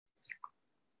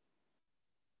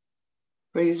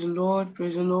Praise the Lord,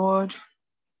 praise the Lord.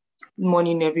 Good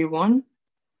morning, everyone.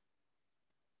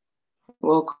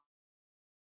 Welcome.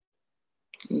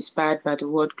 Inspired by the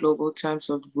word Global Times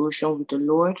of Devotion with the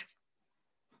Lord.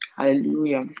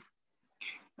 Hallelujah.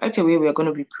 Right away, we are going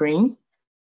to be praying.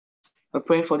 We're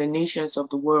praying for the nations of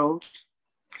the world.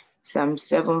 Psalm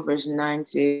 7 verse 9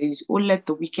 says, "Oh, let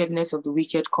the wickedness of the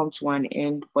wicked come to an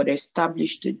end, but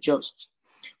establish the just.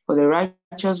 For the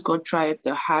righteous God trieth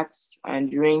the hearts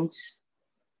and reigns."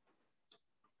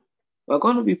 We're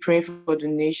going to be praying for the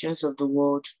nations of the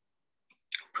world.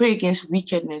 Pray against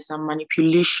wickedness and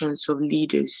manipulations of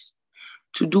leaders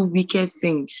to do wicked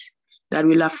things that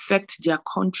will affect their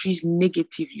countries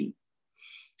negatively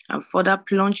and further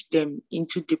plunge them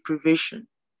into deprivation,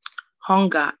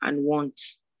 hunger, and want.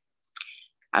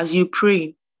 As you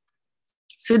pray,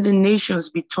 see the nations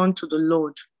be turned to the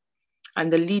Lord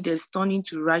and the leaders turn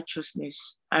into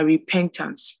righteousness and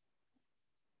repentance.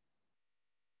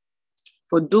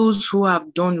 For those who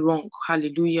have done wrong,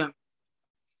 hallelujah.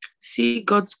 See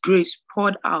God's grace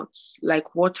poured out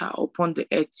like water upon the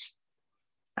earth,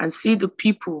 and see the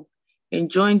people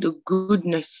enjoying the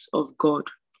goodness of God.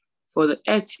 For the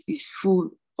earth is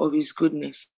full of his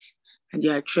goodness, and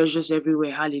there are treasures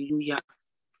everywhere. Hallelujah.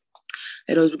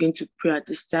 Let us begin to pray at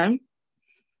this time.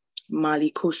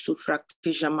 The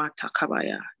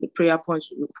prayer points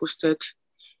will be posted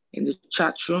in the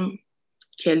chat room.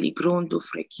 Kelly Grondo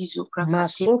Frekizo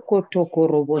Masoko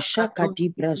tokorobo shaka di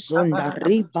brazonda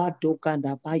riba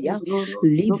doganda baya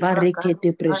libareke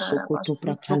de presoko to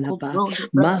prakalaba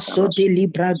maso de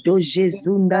libra do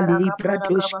jezunda libra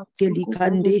do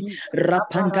kelikande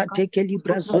rapanda teke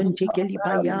libra zon teke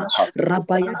libaya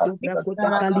rabaya dobra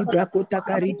kota kalibra kota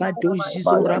kariba do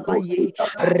jizo rabaye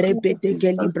rebe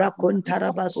teke libra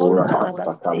kontaraba son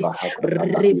tarabase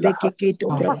rebeke ke to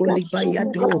brakolibaya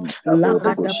do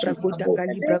lakata brakota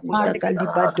kalibra kota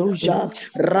kalibadoja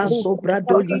raso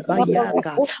brado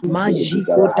libayaka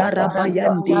majiko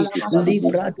tarabayande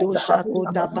librado shako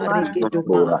tabareke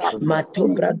doba mato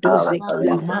brado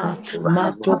zekilama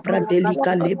mato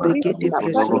bradelika lebeke de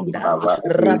presonda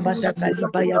rabada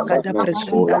kalibaya kada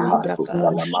presonda libraka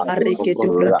areke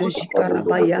do brado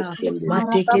shikarabaya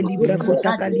mateke libra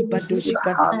kota kalibado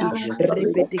shikati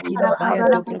rebede kilabaya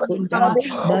dobra konda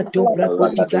mato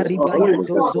brakoti karibaya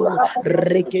dozo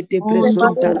rekete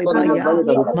presonda rebaya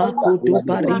makoto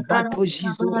bariba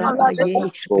dojizo rabaye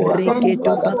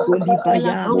reketo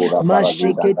bakolibaya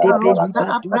mashekete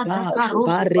beliba duba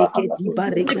bareketi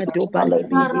bareka do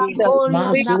balibiye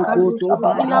mazoko do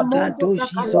baliga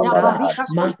dojizora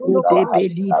makote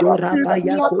belido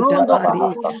rabaya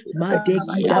koda bare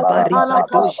madeki da bariba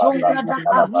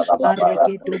dojizora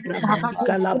areketo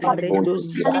brabika la baredo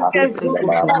zikate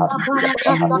prekoto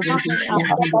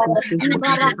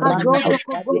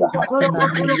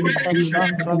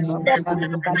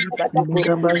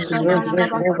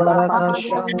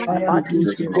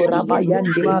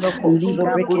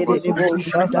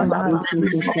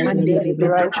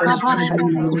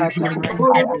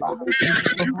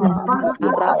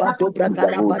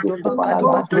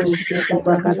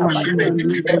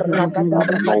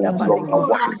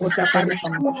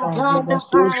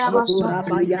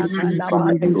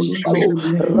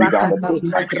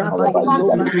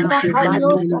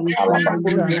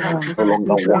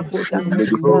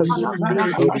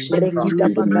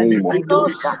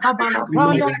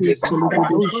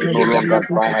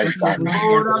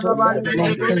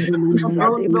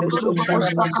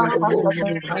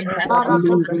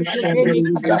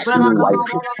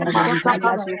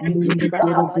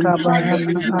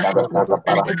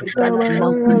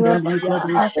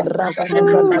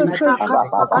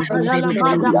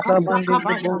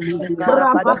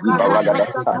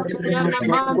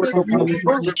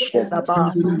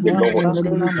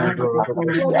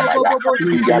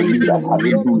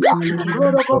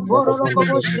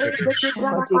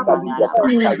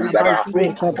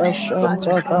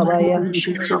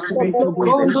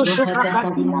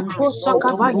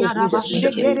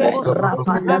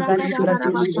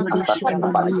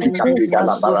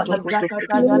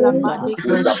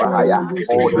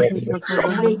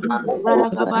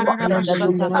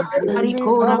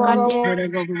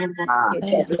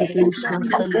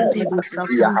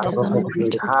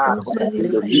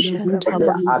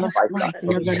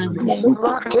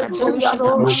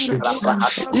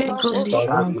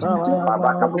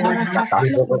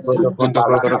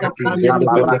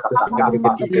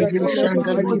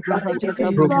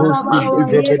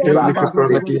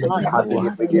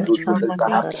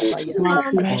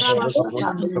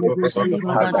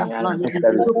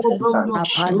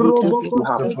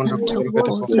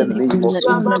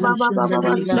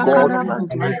God,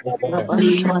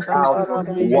 out,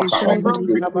 walk out of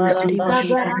this into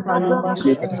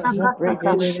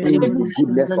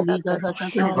goodness of full of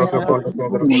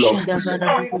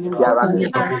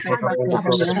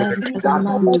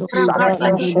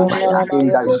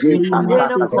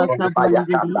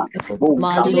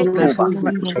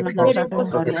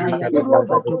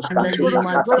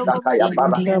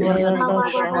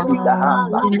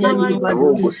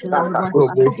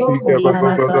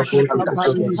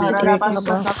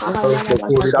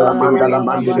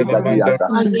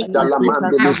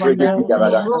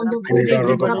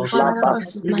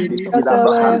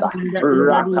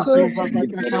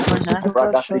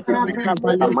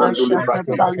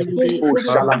in the gate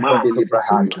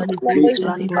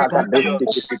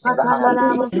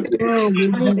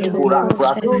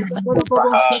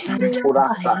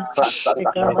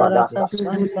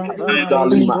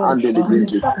Dalima andele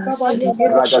brege,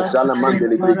 raga jala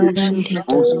mandele brege,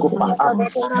 uskupa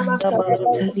prahada,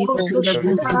 pepapa da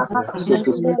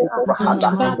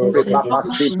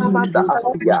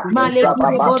asia,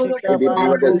 rababa ede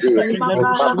brode,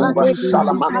 maguba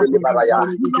salamandele baraya,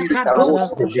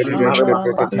 ikarosko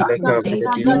marabasata,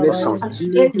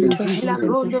 nations,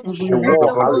 the war,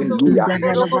 hallelujah, in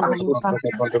my hand,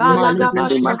 be shut now.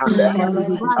 Hallelujah.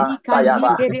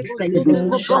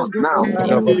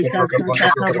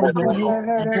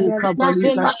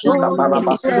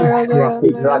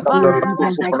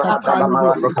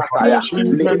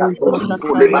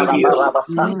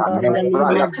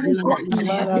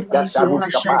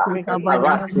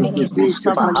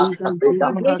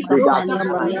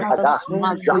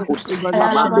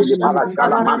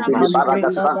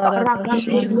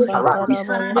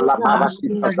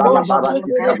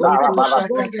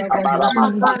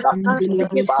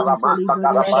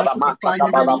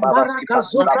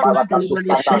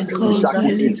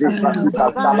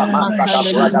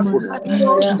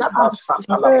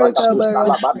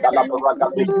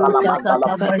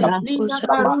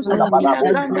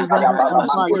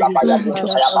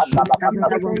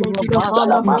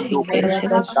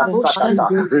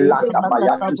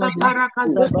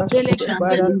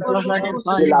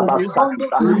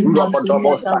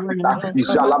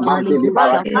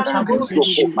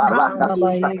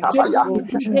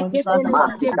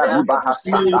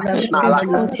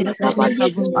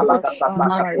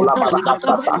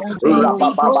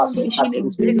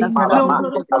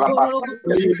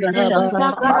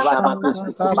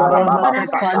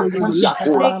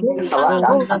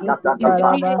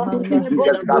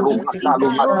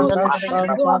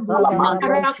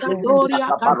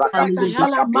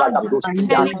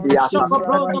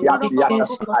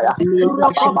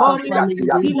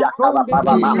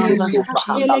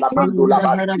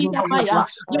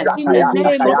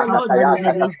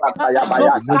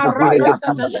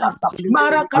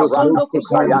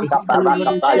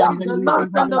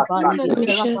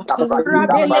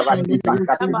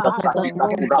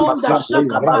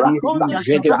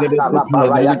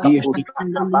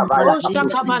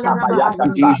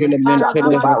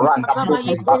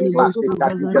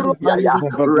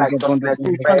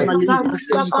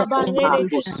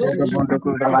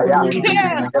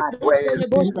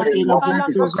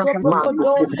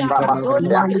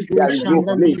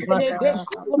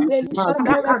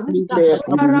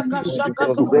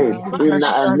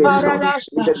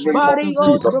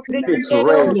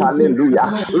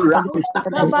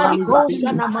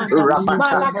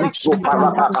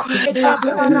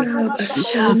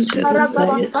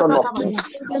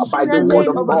 By the word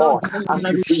of God, as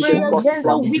we bring the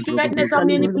gospel, wickedness and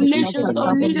manipulations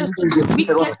of leaders, the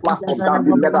various platforms that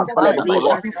we never planned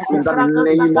for us. In the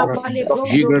name of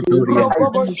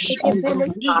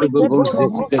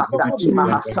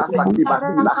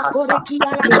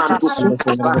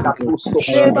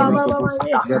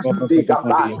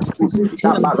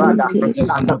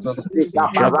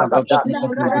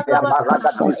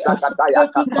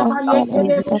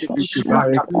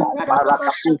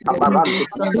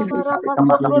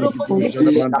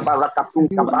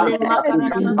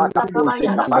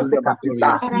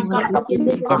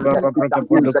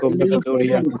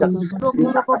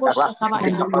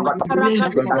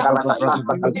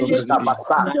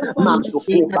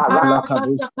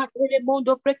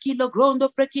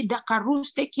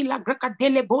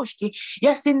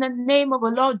Yes, in the name of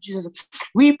the Lord Jesus,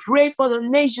 we pray for the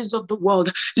nations of the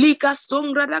world.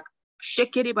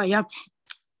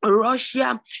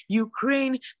 Russia,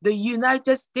 Ukraine, the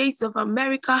United States of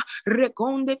America,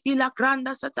 Rekonde Fila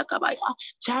Granda Satakabaya,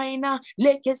 China,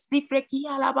 Leke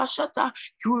Sifrekia Labashata,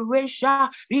 Croatia,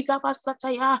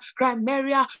 Rigabasataya,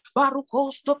 Crimea,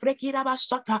 Barukosto Frekira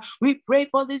Bashata. We pray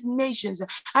for these nations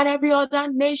and every other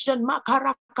nation,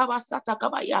 Makarakabasata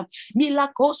Kabaya,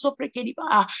 Milakoso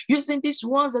Frekediba, using these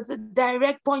ones as a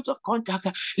direct point of contact.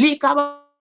 Likaba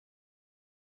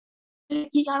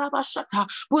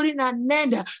putting an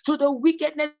end to the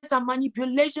wickedness and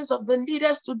manipulations of the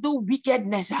leaders to do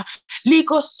wickedness. That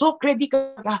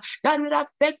will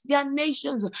affect their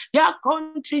nations, their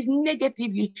countries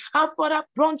negatively, and further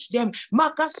plunge them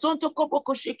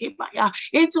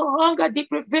into hunger,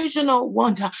 deprivation, or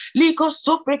want.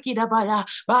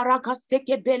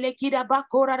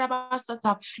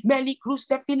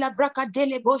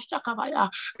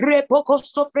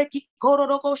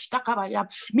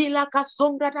 Milaka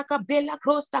sombra daka bela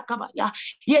krosta kabaya.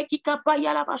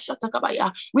 Yekikapaya la bashata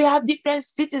kabaya. We have different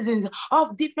citizens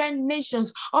of different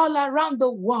nations all around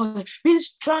the world being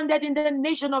stranded in the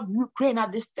nation of Ukraine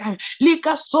at this time.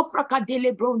 Lika sopra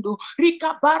kadele brondo.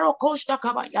 Rika baro kosta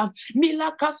kabaya.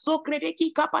 Milaka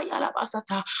sokredeki kapaya la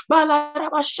basata. Balara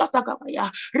bashata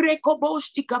kabaya.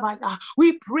 Rekoboshti kabaya.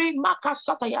 We pray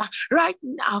makasataya right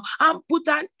now and put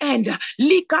an end.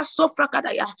 Lika sopra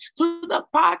kadaya to the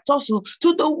part also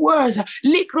to the words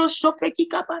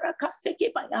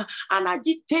and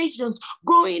agitations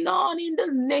going on in the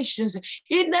nations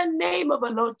in the name of the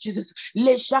Lord Jesus.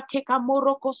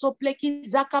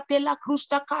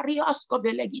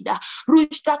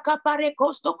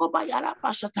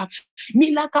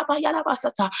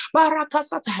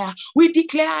 We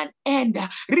declare an end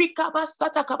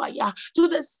to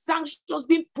the sanctions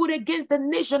being put against the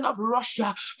nation of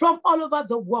Russia from all over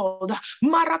the world.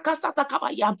 Marakasata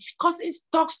kabaya, causing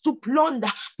stocks to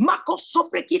plunder. Mako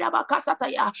sofrekida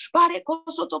bakasataya, bareko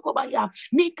sotokobaya,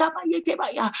 mikabaye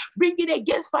kebaya, bringing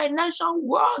against financial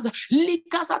wars,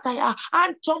 likasataya,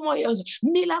 and turmoils.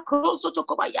 Milakro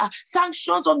sotokobaya,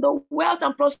 sanctions on the wealth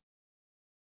and prosperity,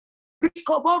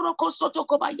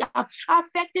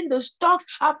 affecting the stocks,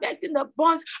 affecting the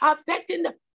bonds, affecting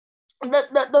the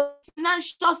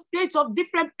financial states of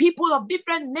different people of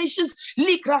different nations.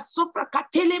 We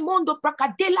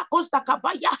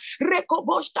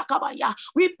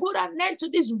put an end to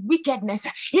this wickedness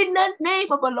in the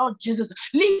name of the Lord Jesus.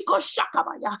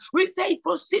 We say it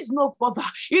proceeds no further.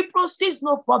 It proceeds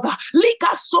no further.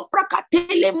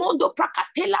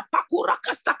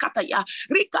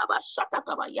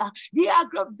 The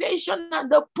aggravation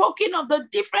and the poking of the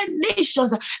different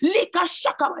nations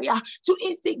to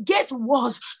instigate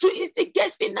wars, to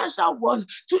instigate financial wars,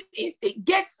 to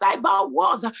instigate cyber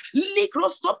wars.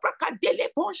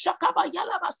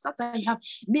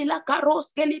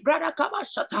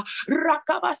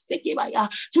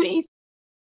 To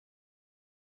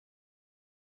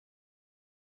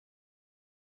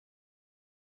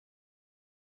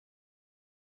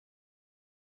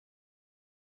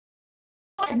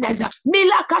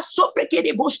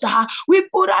we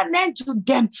put an end to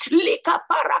them. Lika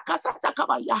parakasata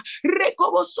kabaya.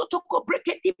 Rekobo sotoko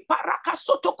breketi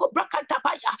parakasotoko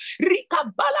brakantapaya.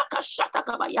 Rika balaka shata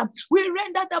kabaya. We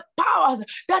render the powers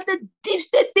that the deep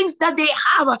state thinks that they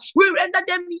have. We render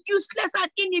them useless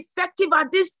and ineffective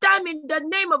at this time in the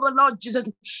name of the Lord Jesus.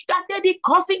 That they be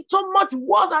causing so much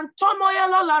wars and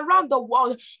turmoil all around the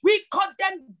world. We cut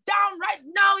them down right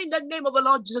now in the name of the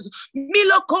Lord Jesus.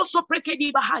 Milokoso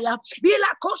prekedi bahaya.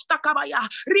 Bila kosta kabaya.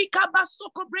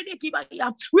 Rikabasoko bredeki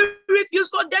bahaya. We refuse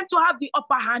for them to have the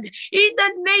upper hand in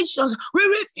the nations. We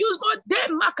refuse for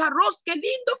them makaroske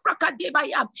lindo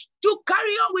frakadebaya to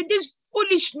carry on with this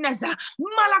foolishness.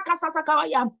 Malakasata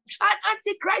kabaya. And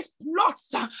Antichrist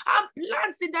plots and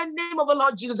plans in the name of the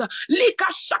Lord Jesus. Lika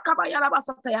shakabaya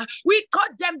labasataya. We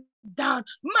cut them down.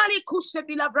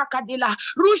 Malikusevila vrakadela.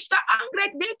 Rushta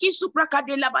angredeki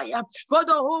suprakadela baya. For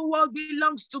the whole world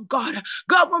belongs to God.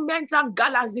 Government and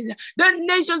galaxies, the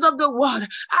nations of the world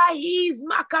are his.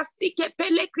 Makasike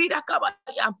pelekrida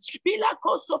kabaya.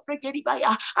 Bilakoso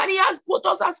frekedibaya. And he has put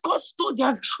us as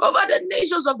custodians over the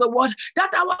nations of the world,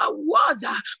 that our words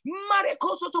are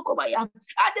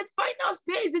the final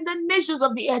says in the nations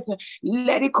of the earth.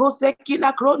 Let it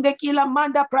kila kronde kila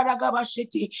manda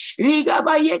pradagabasheti.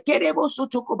 Rigabaye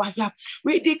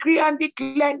We decree and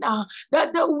declare now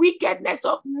that the wickedness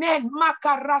of men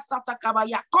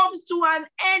comes to an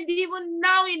end even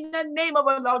now in the name of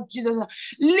our Lord Jesus.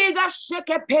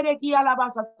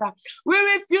 We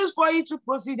refuse for you to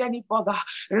proceed any further.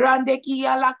 The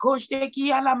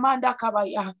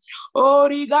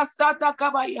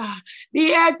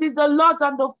earth is the Lord's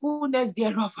and the fullness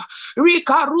thereof.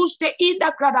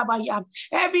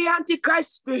 Every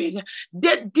antichrist spirit,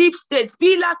 the deep states,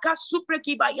 we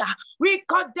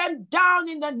cut them down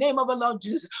in the name of the Lord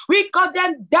Jesus. We cut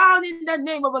them down in the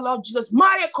name of the Lord Jesus.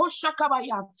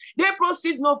 They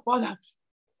proceed no further.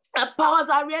 The powers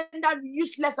are rendered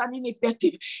useless and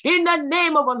ineffective in the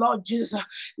name of the Lord Jesus.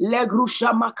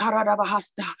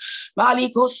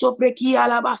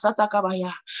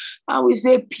 And we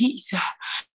say peace.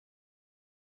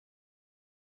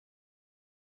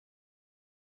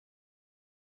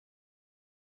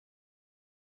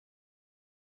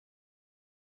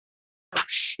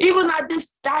 Even at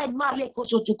this time,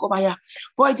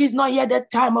 for it is not yet the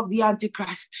time of the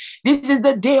Antichrist. This is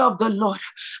the day of the Lord,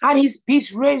 and his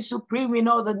peace reigns supreme in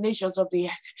all the nations of the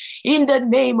earth. In the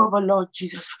name of the Lord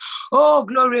Jesus. Oh,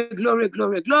 glory, glory,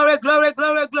 glory, glory, glory,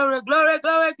 glory, glory, glory,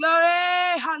 glory,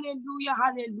 glory. Hallelujah,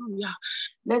 hallelujah.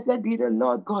 Blessed be the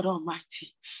Lord God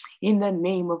Almighty. In the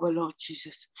name of the Lord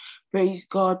Jesus. Praise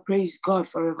God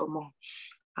forevermore.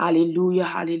 Hallelujah,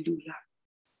 hallelujah.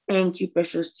 Thank you,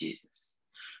 precious Jesus.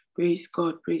 Praise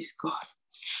God, praise God.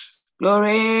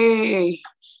 Glory.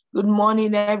 Good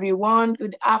morning, everyone.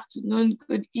 Good afternoon,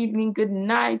 good evening, good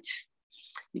night.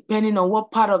 Depending on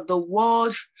what part of the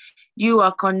world you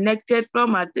are connected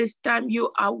from at this time,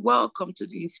 you are welcome to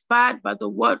the Inspired by the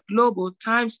Word Global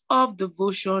Times of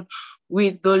Devotion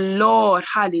with the Lord.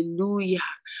 Hallelujah.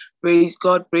 Praise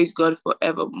God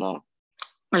forevermore.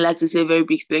 I'd like to say a very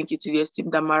big thank you to the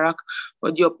esteemed Amarak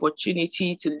for the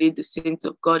opportunity to lead the saints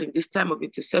of God in this time of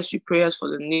intercessory prayers for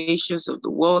the nations of the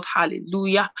world.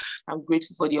 Hallelujah. I'm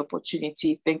grateful for the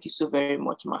opportunity. Thank you so very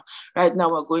much, ma. Right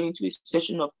now, we're going into a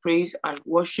session of praise and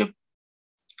worship,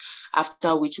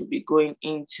 after which we'll be going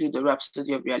into the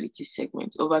Rhapsody of Reality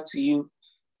segment. Over to you,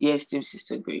 dear esteemed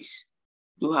Sister Grace.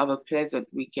 Do have a pleasant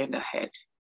weekend ahead.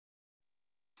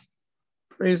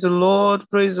 Praise the Lord,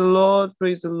 praise the Lord,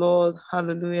 praise the Lord.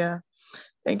 Hallelujah.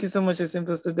 Thank you so much, esteemed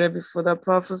Pastor Debbie, for that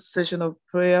powerful session of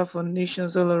prayer for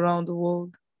nations all around the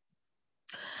world.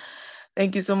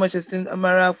 Thank you so much, esteemed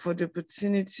Amara, for the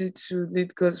opportunity to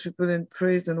lead God's people in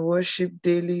praise and worship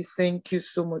daily. Thank you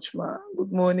so much, ma.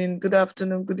 Good morning, good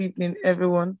afternoon, good evening,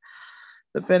 everyone,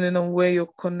 depending on where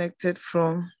you're connected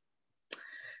from.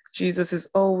 Jesus is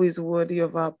always worthy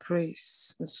of our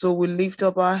praise. And so we lift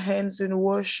up our hands in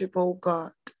worship, oh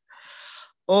God.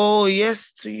 Oh,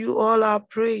 yes, to you all our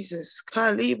praises.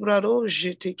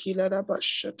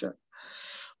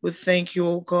 We thank you,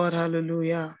 oh God.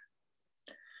 Hallelujah.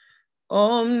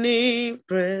 Omnipotent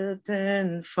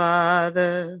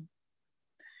Father,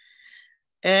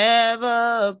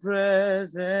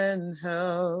 ever-present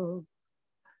help,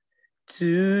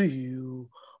 to you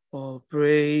all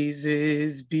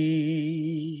praises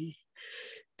be.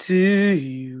 To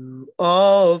you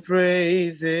all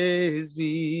praises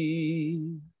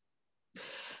be.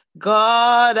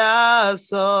 God, our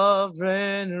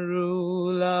sovereign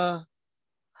ruler,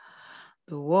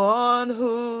 the one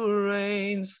who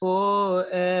reigns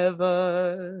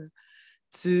forever,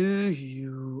 to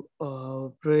you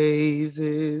all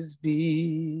praises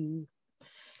be.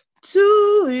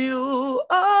 To you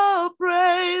all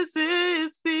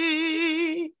praises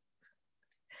be.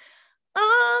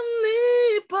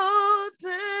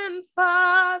 Omnipotent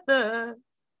Father,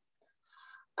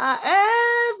 our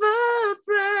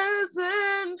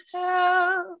ever-present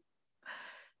help,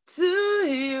 to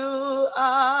you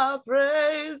our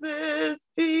praises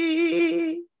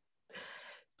be.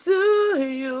 To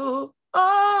you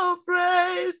all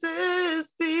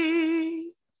praises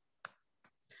be.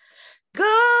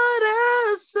 God,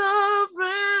 our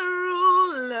sovereign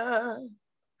ruler,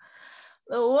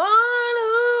 the one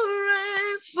who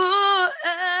reigns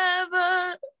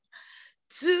forever,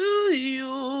 to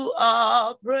you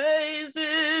our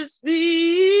praises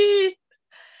be.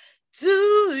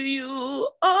 To you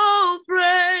all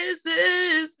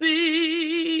praises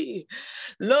be.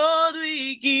 Lord,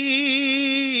 we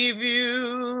give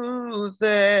you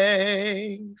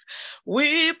thanks.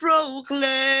 We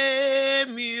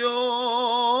proclaim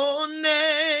your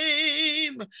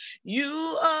name.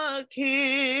 You are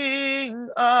King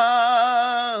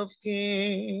of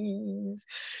kings.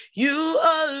 You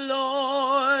are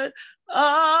Lord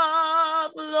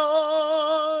of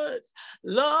lords.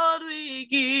 Lord, we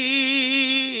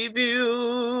give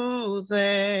you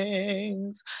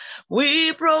thanks.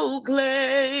 We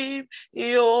proclaim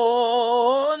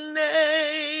your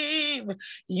name.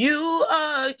 You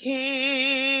are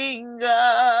King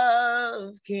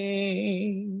of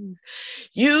kings.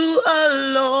 You are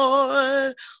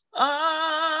Lord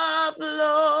of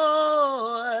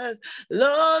lords.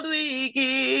 Lord, we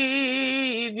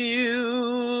give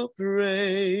you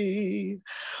praise.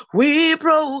 We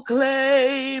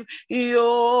proclaim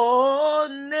your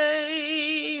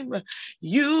name.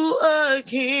 You are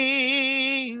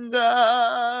King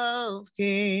of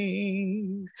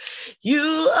kings. You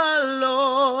are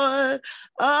Lord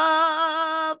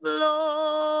of lords.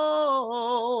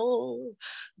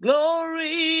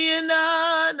 Glory and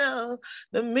honor,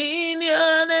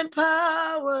 dominion and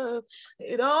power,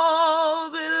 it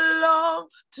all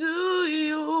belongs to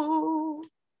you.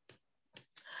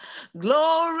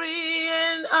 Glory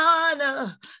and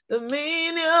honor,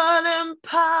 dominion and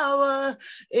power,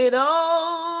 it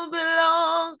all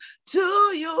belongs to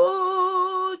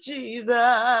you,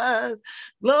 Jesus.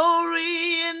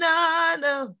 Glory and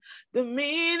honor,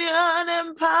 dominion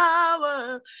and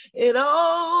power, it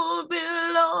all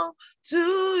belongs to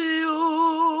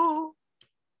you.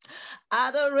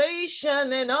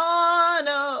 Adoration and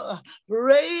honor,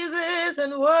 praises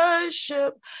and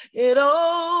worship, it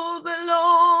all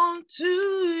belong to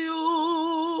you.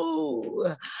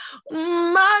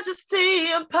 Majesty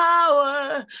and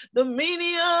power,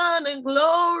 dominion and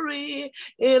glory,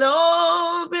 it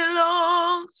all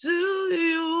belongs to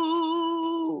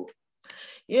you.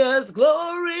 Yes,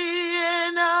 glory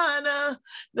and honor,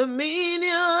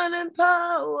 dominion and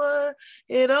power,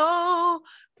 it all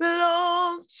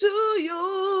belongs to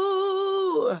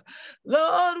you.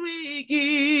 Lord, we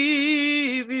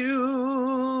give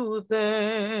you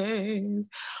thanks.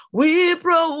 We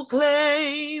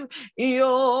proclaim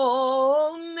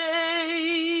your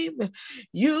name.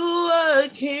 You are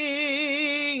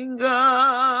King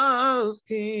of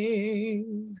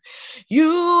kings. You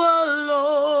are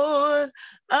Lord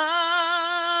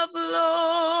of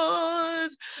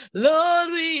lords.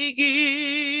 Lord, we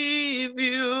give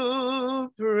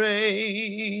you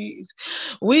praise.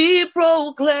 We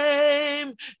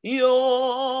proclaim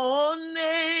your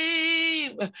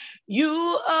name.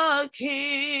 You are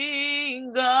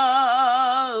King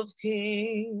of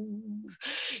kings.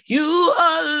 You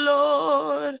are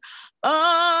Lord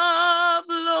of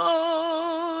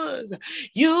lords.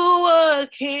 You are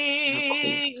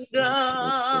King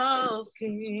of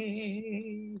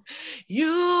kings. You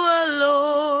are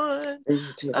Lord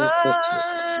of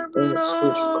lords.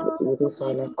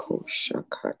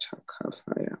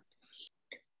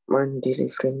 Mandele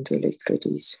frendele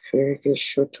credis, ferge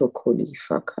shoto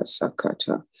colifa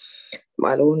casacata.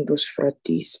 Malondos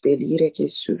fratis belire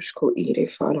Jesusco ire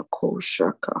fala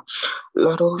koshaka.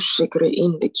 Laro segre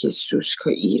inde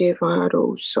Jesusco ire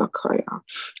varo sakaya.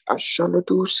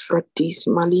 Ashalodus fratis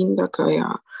malinda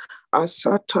kaya.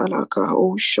 Asatalaka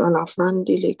oshala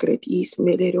frandele credis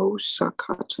melero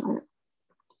sakata.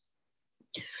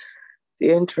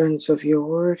 The entrance of your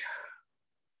word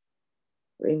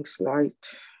brings light,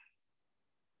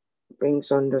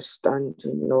 brings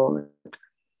understanding, Lord.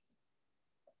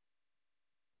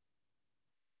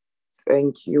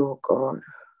 Thank you, O God,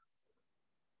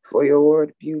 for your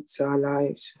word builds our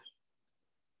lives.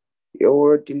 Your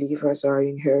word delivers our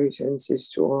inheritances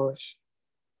to us.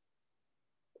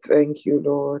 Thank you,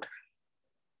 Lord,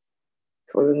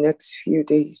 for the next few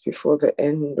days before the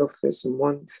end of this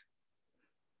month.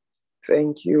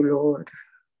 Thank you, Lord,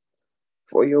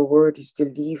 for your word is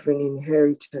delivering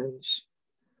inheritance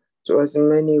to as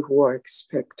many who are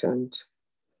expectant.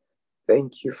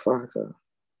 Thank you, Father,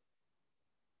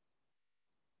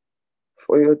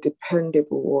 for your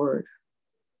dependable word.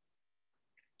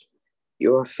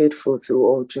 You are faithful through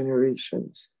all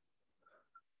generations.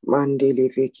 Mandele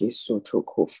veki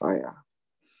sotoko fire.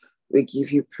 We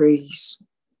give you praise,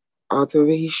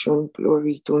 adoration,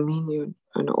 glory, dominion,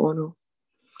 and honor.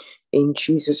 In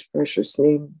Jesus' precious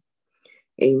name,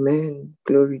 amen.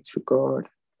 Glory to God.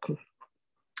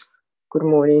 Good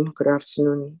morning, good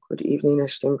afternoon, good evening,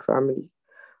 esteemed family.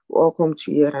 Welcome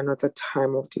to yet another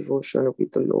time of devotion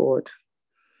with the Lord.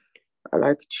 I'd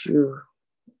like to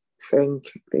thank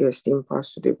the esteemed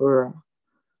Pastor Deborah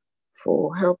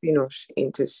for helping us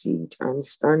intercede and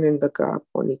stand in the gap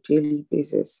on a daily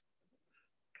basis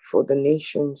for the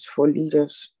nations, for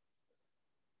leaders.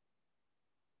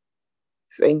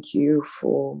 Thank you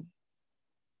for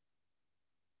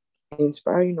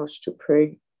inspiring us to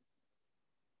pray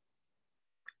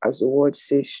as the word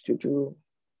says to do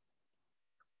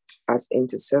as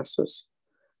intercessors.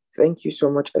 Thank you so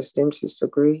much, esteemed Sister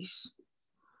Grace.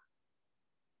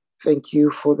 Thank you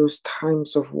for those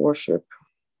times of worship.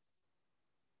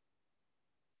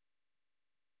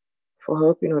 for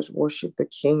helping us worship the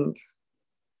King.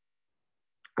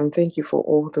 And thank you for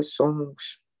all the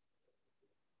songs,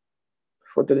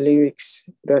 for the lyrics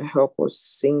that help us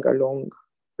sing along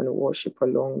and worship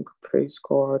along. Praise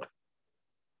God.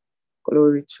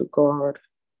 Glory to God.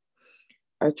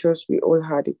 I trust we all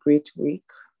had a great week.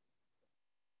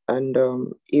 And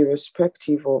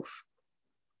irrespective of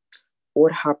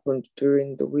what happened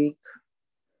during the week,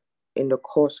 in the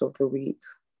course of the week,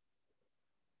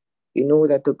 you know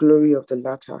that the glory of the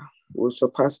latter will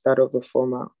surpass that of the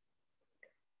former.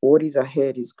 What is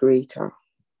ahead is greater.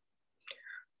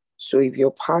 So if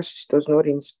your past does not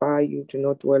inspire you, do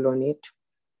not dwell on it.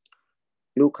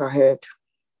 Look ahead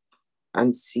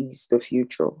and seize the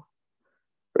future.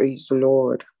 Praise the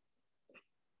Lord.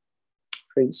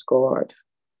 Praise God.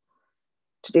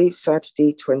 Today is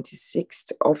Saturday,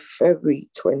 26th of February,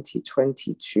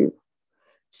 2022.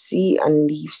 See and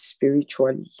live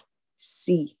spiritually.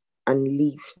 See and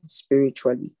live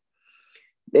spiritually.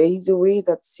 There is a way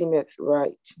that seemeth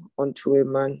right unto a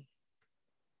man,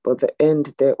 but the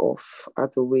end thereof are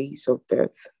the ways of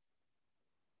death.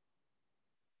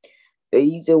 There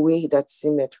is a way that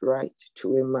seemeth right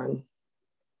to a man,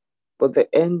 but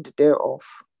the end thereof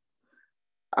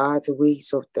are the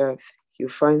ways of death. You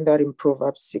find that in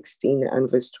Proverbs 16 and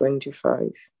verse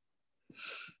 25.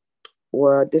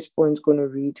 We're at this point going to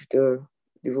read the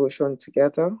devotion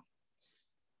together.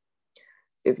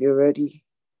 If you're ready,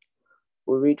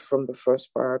 we'll read from the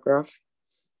first paragraph.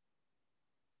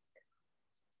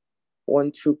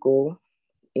 1 to go.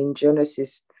 In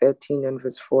Genesis 13 and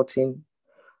verse 14,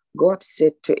 God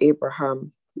said to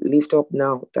Abraham, lift up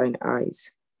now thine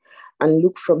eyes, and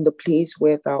look from the place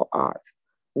where thou art,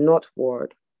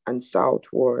 northward and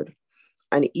southward,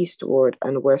 and eastward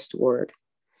and westward.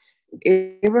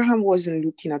 Abraham wasn't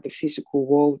looking at the physical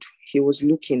world, he was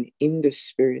looking in the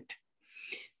spirit.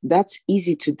 That's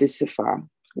easy to decipher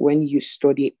when you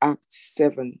study Acts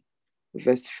 7,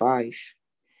 verse 5.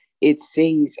 It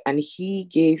says, and he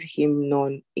gave him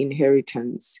none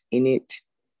inheritance in it.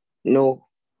 No,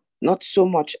 not so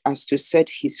much as to set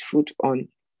his foot on.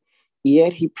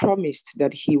 Yet he promised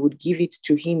that he would give it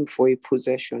to him for a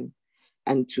possession,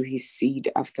 and to his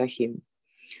seed after him,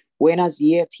 when as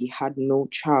yet he had no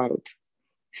child.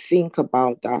 Think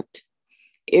about that.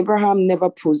 Abraham never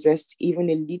possessed even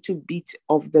a little bit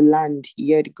of the land,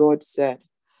 yet God said,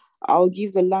 I'll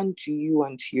give the land to you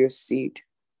and to your seed.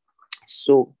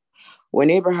 So,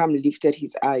 when Abraham lifted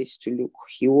his eyes to look,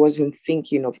 he wasn't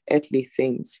thinking of earthly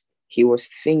things, he was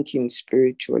thinking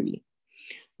spiritually.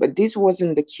 But this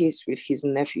wasn't the case with his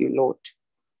nephew Lot.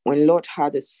 When Lot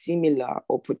had a similar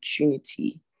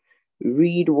opportunity,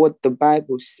 read what the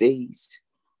Bible says.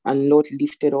 And Lot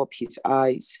lifted up his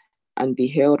eyes and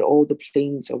beheld all the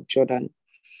plains of Jordan,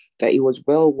 that it was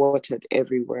well watered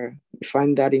everywhere. We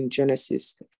find that in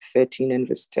Genesis 13 and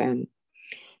verse 10.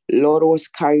 Lot was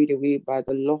carried away by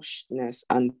the lushness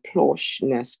and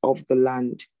plushness of the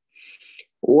land,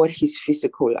 what his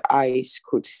physical eyes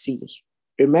could see.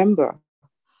 Remember,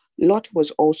 Lot was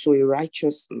also a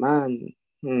righteous man.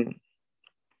 2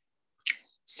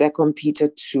 Peter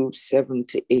 2,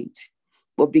 7-8.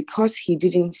 But because he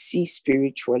didn't see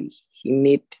spiritually, he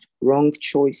made wrong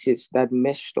choices that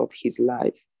messed up his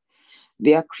life.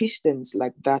 There are Christians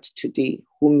like that today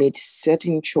who made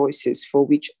certain choices for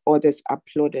which others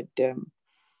applauded them.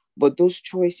 But those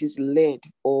choices led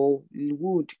or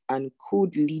would and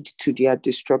could lead to their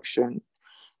destruction.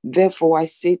 Therefore, I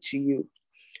say to you,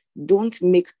 don't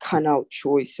make carnal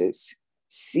choices.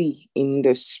 See in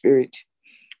the Spirit,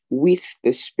 with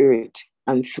the Spirit,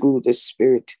 and through the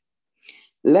Spirit.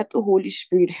 Let the Holy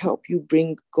Spirit help you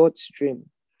bring God's dream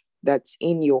that's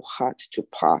in your heart to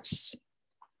pass.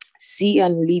 See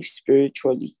and live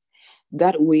spiritually.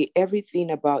 That way,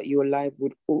 everything about your life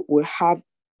will have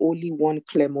only one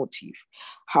clear motive: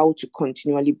 how to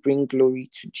continually bring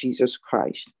glory to Jesus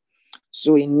Christ.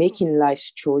 So in making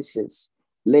life's choices,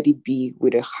 let it be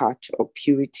with a heart of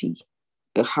purity,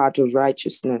 a heart of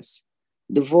righteousness,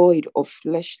 devoid of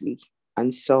fleshly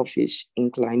and selfish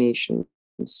inclinations.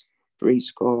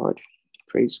 Praise God.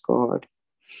 Praise God.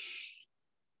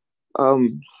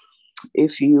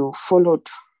 If you followed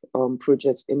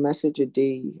Project A Message a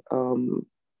Day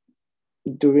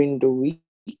during the week,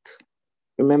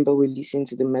 remember we listened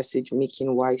to the message,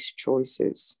 Making Wise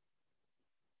Choices.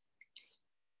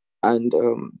 And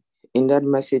in that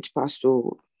message, Pastor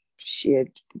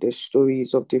shared the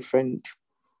stories of different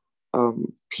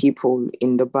people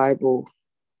in the Bible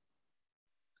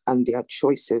and their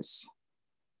choices.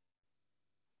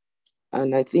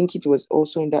 And I think it was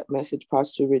also in that message,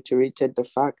 Pastor reiterated the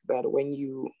fact that when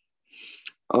you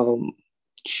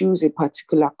choose a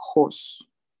particular course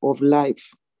of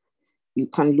life, you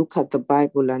can look at the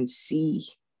Bible and see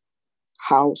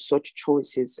how such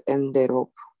choices ended up.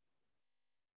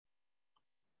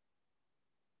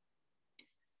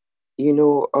 You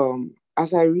know,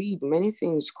 as I read, many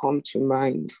things come to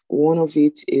mind. One of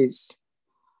it is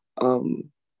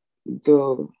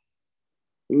the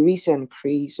recent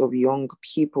craze of young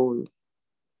people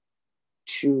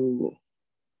to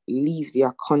leave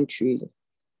their country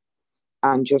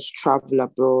and just travel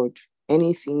abroad,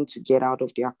 anything to get out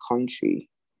of their country.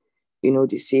 You know,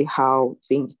 they say how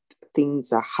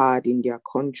things are hard in their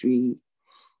country.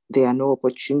 There are no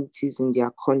opportunities in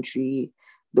their country.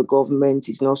 The government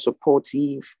is not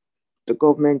supportive. The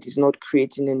government is not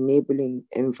creating an enabling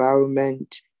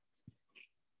environment.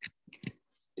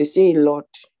 They say a lot.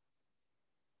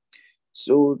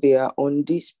 So they are on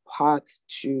this path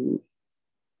to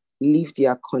leave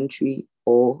their country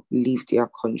or leave their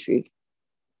country.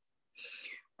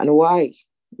 And why?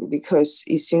 Because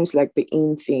it seems like the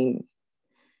in thing.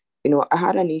 You know, I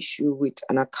had an issue with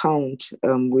an account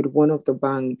with one of the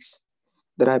banks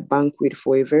that I bank with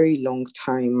for a very long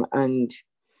time. And,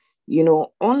 you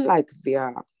know, unlike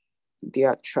their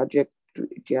trajectory,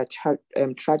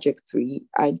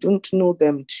 I don't know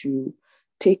them to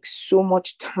take so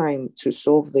much time to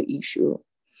solve the issue.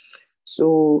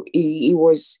 So it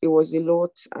was a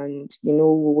lot, and you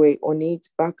know, we were on it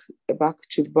back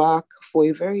to back for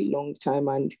a very long time.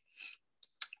 And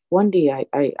one day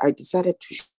I decided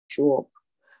to show up,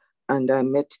 and I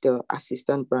met the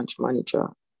assistant branch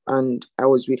manager, and I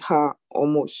was with her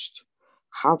almost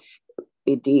half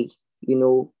a day, you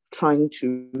know, trying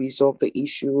to resolve the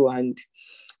issue. And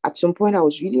at some point I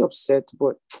was really upset,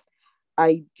 but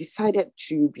I decided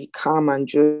to be calm and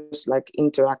just like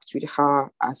interact with her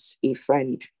as a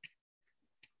friend.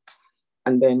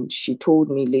 And then she told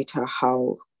me later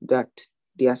how that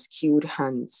their skilled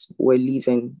hands were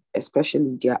leaving,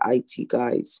 especially their IT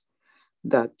guys,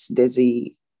 that there's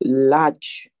a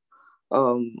large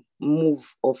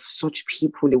move of such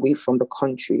people away from the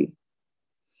country.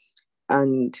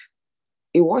 And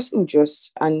it wasn't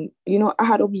just, and you know, I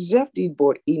had observed it,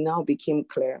 but it now became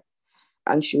clear.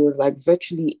 And she was like,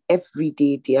 virtually every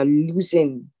day they are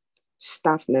losing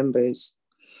staff members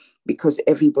because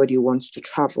everybody wants to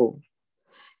travel.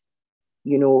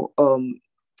 You know,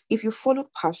 if you follow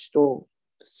Pastor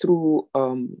through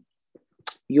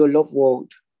your love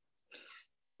world,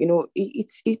 you know,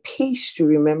 it pays to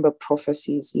remember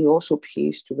prophecies. It also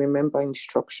pays to remember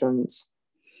instructions.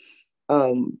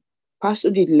 Pastor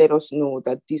did let us know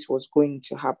that this was going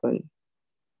to happen.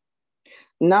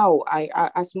 Now, I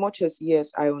as much as,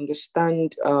 yes, I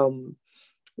understand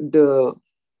the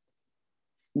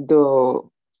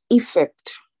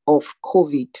effect of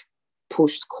COVID,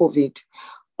 post-COVID,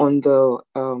 on the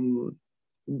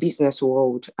business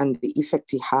world and the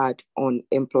effect it had on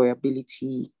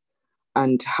employability,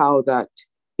 and how that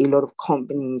a lot of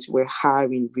companies were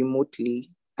hiring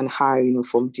remotely and hiring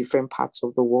from different parts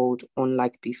of the world,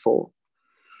 unlike before.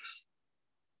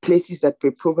 Places that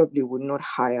they probably would not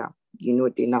hire, you know,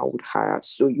 they now would hire.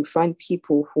 So you find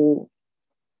people who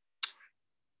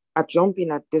are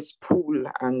jumping at this pool,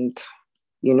 and,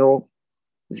 you know,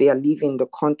 they are leaving the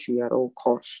country at all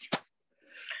costs.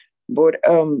 But,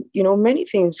 you know, many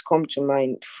things come to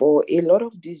mind. For a lot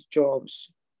of these jobs,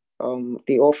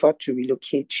 they offer to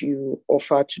relocate you,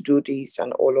 offer to do this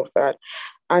and all of that.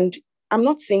 And I'm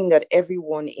not saying that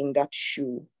everyone in that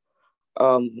shoe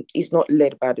is not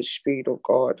led by the Spirit of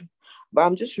God, but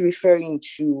I'm just referring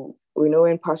to, you know,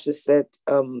 when Pastor said,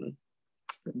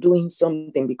 doing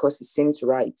something because it seems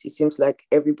right. It seems like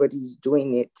everybody's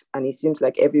doing it, and it seems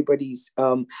like everybody's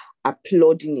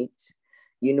applauding it.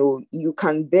 You know, you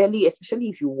can barely, especially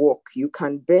if you work, you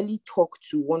can barely talk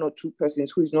to one or two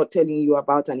persons who is not telling you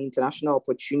about an international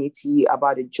opportunity,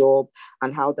 about a job,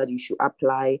 and how that you should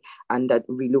apply and that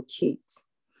relocate.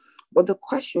 But the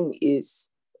question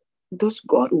is, does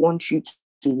God want you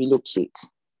to relocate?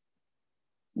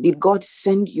 Did God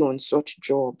send you on such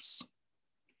jobs?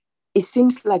 It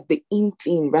seems like the in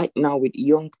thing right now with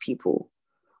young people,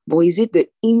 but is it the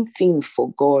in thing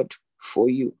for God for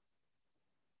you?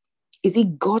 Is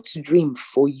it God's dream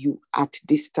for you at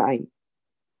this time?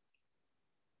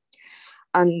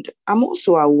 And I'm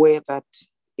also aware that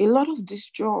a lot of these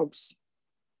jobs,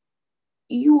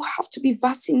 you have to be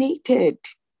vaccinated.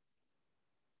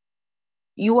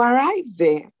 You arrive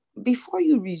there, before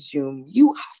you resume,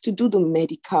 you have to do the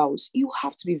medicals. You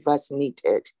have to be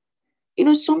vaccinated. You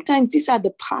know, sometimes these are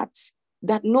the parts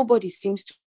that nobody seems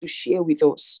to share with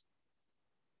us.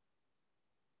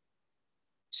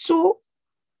 So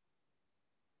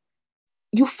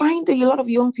you find a lot of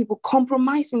young people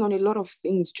compromising on a lot of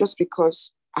things just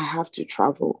because I have to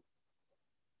travel.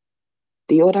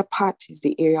 The other part is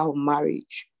the area of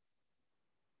marriage.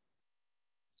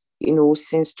 You know,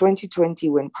 since 2020,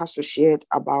 when Pastor shared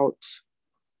about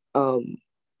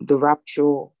the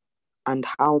rapture and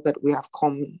how that we have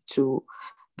come to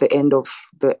the end of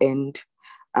the end,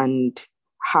 and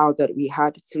how that we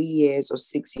had 3 years or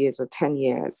 6 years or 10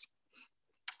 years,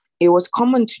 it was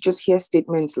common to just hear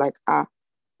statements like, I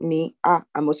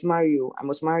must marry you. I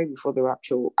must marry before the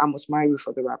rapture. I must marry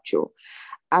before the rapture.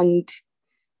 And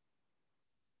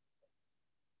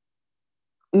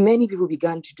many people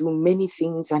began to do many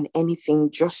things and anything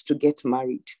just to get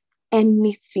married.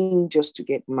 Anything just to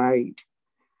get married.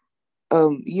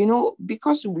 You know,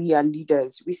 because we are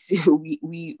leaders, we see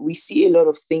we see a lot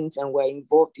of things, and we're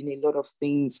involved in a lot of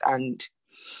things, and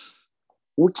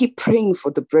we keep praying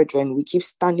for the brethren. We keep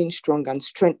standing strong and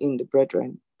strengthening the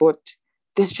brethren. But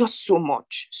there's just so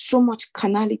much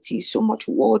carnality, so much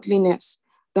worldliness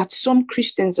that some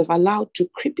Christians have allowed to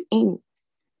creep in.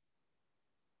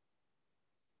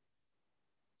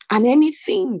 And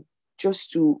anything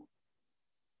just to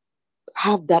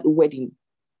have that wedding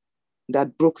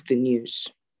that broke the news.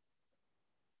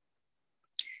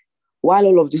 While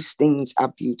all of these things are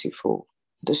beautiful,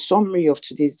 the summary of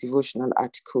today's devotional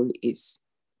article is,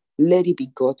 let it be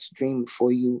God's dream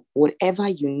for you. Whatever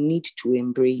you need to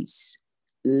embrace,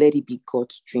 let it be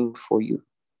God's dream for you.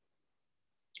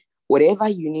 Whatever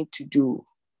you need to do,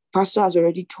 Pastor has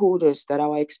already told us that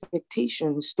our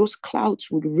expectations, those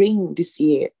clouds would rain this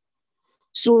year.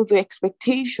 So the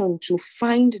expectation to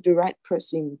find the right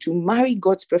person, to marry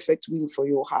God's perfect will for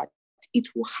your heart, it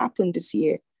will happen this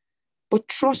year. But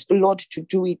trust the Lord to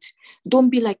do it. Don't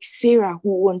be like Sarah,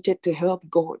 who wanted to help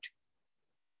God,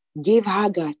 gave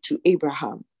Hagar to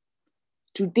Abraham.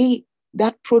 Today,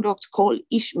 that product called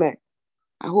Ishmael,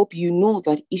 I hope you know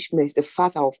that Ishmael is the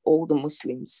father of all the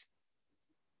Muslims.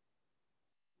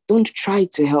 Don't try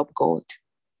to help God.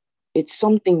 It's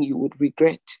something you would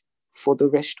regret for the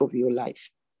rest of your life.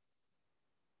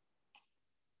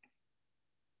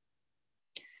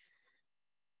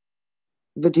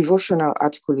 The devotional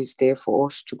article is there for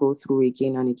us to go through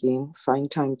again and again. Find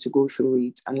time to go through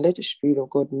it and let the Spirit of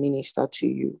God minister to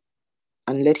you,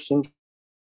 and let Him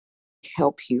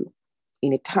help you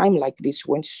in a time like this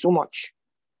when so much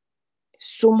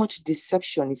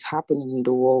deception is happening in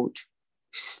the world.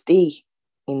 Stay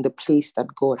in the place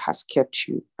that God has kept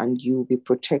you, and you'll be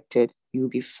protected, you'll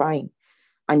be fine,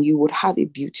 and you would have a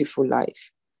beautiful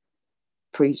life.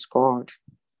 Praise God.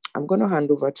 I'm going to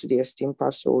hand over to the esteemed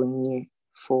Pastor Onye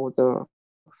for the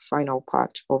final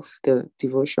part of the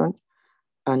devotion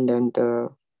and then the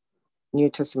New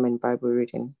Testament Bible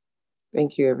reading.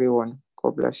 Thank you, everyone.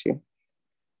 God bless you.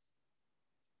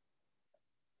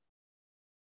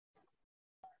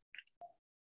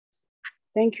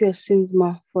 Thank you, esteemed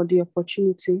Ma, for the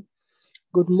opportunity.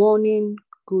 Good morning,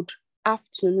 good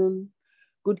afternoon,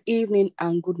 good evening,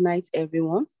 and good night,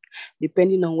 everyone,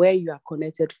 depending on where you are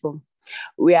connected from.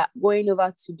 We are going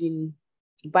over to the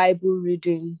Bible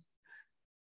reading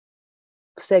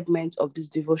segment of this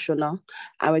devotional,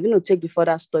 and we're going to take the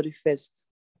further study first.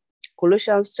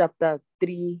 Colossians chapter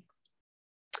 3,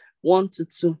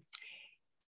 1-2,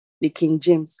 the King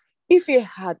James. If ye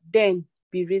had then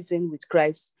be risen with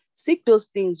Christ, seek those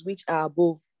things which are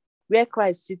above, where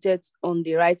Christ sitteth on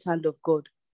the right hand of God.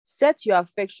 Set your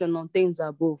affection on things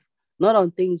above, not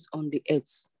on things on the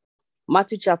earth.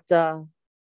 Matthew chapter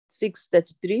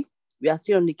 6:33, we are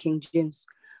still on the King James.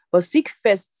 But seek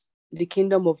first the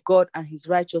kingdom of God and his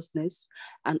righteousness,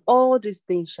 and all these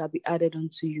things shall be added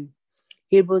unto you.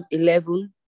 Hebrews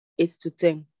 11,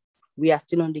 8-10, we are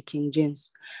still on the King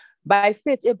James. By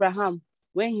faith, Abraham,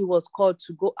 when he was called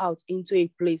to go out into a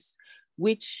place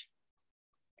which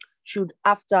should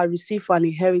after receive an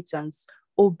inheritance,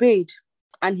 obeyed,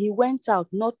 and he went out,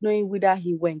 not knowing whither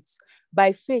he went.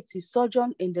 By faith, he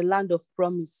sojourned in the land of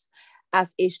promise,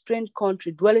 as a strange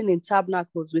country, dwelling in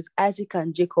tabernacles with Isaac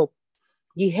and Jacob,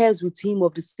 the heirs with him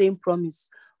of the same promise.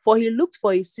 For he looked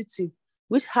for a city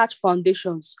which had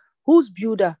foundations, whose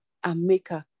builder and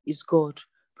maker is God.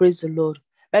 Praise the Lord.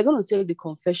 We're going to take the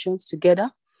confessions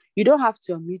together. You don't have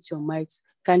to unmute your mics.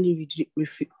 Kindly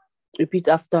repeat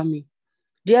after me.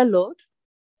 Dear Lord,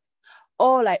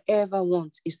 all I ever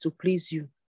want is to please you,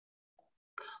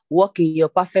 walk in your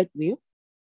perfect will,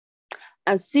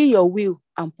 and see your will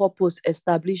and purpose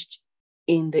established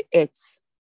in the earth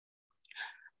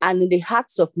and in the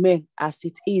hearts of men as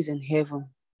it is in heaven.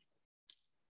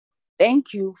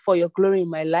 Thank you for your glory in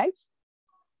my life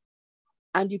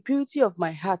and the purity of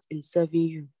my heart in serving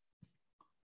you.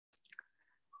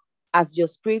 As your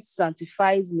Spirit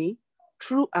sanctifies me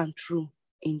true and true,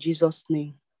 in Jesus'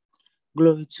 name.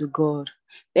 Glory to God.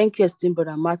 Thank you, esteemed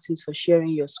Brother Martins, for sharing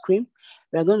your screen.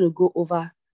 We are going to go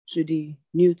over to the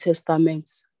New Testament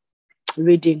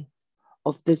reading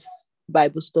of this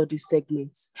Bible study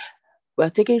segment. We are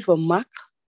taking it from Mark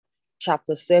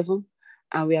chapter 7,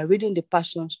 and we are reading the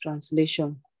Passion's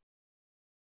Translation.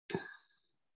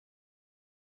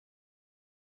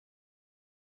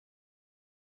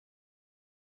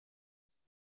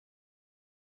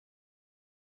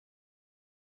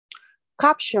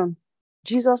 Caption: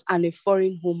 Jesus and a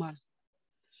foreign woman.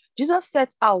 Jesus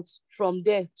set out from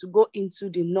there to go into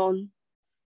the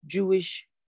non-Jewish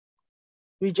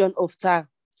region of Tyre.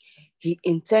 He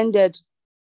intended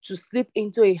to slip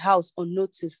into a house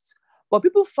unnoticed, but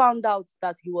people found out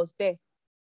that he was there.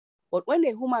 But when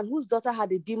a woman whose daughter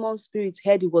had a demon spirit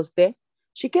heard he was there,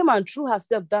 she came and threw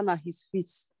herself down at his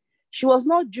feet. She was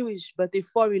not Jewish, but a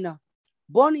foreigner,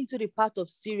 born into the part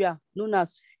of Syria known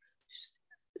as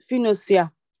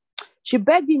Phoenicia. She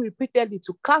begged him repeatedly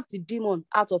to cast the demon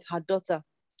out of her daughter.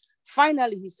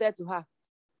 Finally, he said to her,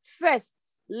 "First,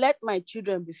 let my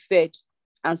children be fed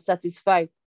and satisfied,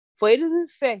 for it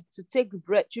isn't fair to take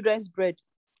children's bread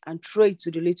and throw it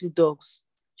to the little dogs."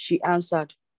 She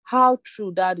answered, "How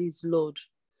true that is, Lord.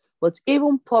 But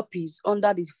even puppies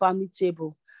under the family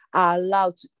table are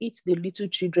allowed to eat the little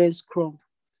children's crumb."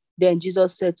 Then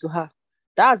Jesus said to her,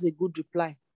 "That's a good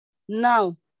reply.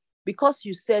 Now, because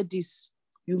you said this,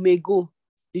 you may go.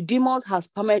 The demons has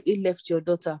permanently left your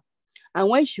daughter." And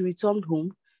when she returned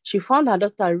home, she found her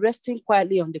daughter resting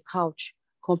quietly on the couch,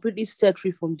 completely set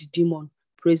free from the demon.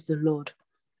 Praise the Lord.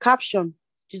 Caption: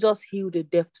 Jesus healed a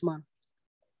deaf man.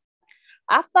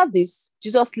 After this,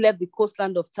 Jesus left the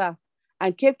coastland of Tyre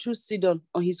and came through Sidon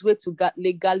on his way to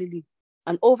Lake Galilee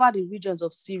and over the regions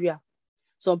of Syria.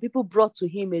 Some people brought to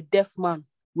him a deaf man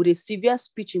with a severe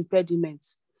speech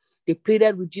impediment. They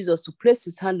pleaded with Jesus to place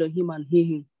his hand on him and heal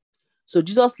him. So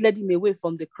Jesus led him away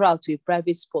from the crowd to a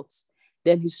private spot.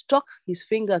 Then he stuck his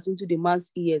fingers into the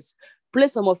man's ears,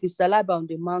 placed some of his saliva on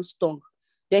the man's tongue.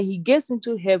 Then he gazed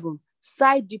into heaven,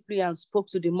 sighed deeply, and spoke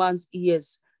to the man's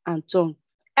ears and tongue.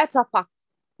 Etapak,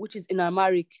 which is in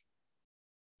Amharic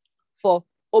for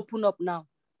 "open up now."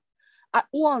 At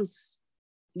once,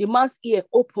 the man's ear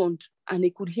opened and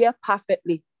he could hear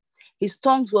perfectly. His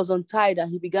tongue was untied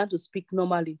and he began to speak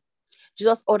normally.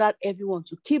 Jesus ordered everyone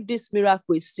to keep this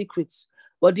miracle a secret,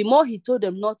 but the more he told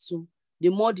them not to, the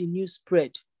more the news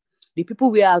spread. The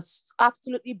people were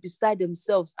absolutely beside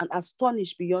themselves and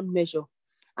astonished beyond measure,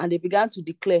 and they began to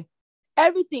declare,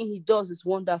 "Everything he does is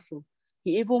wonderful.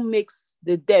 He even makes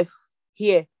the deaf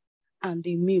hear and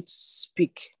the mute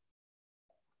speak."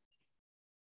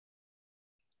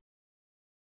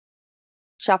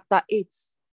 Chapter 8.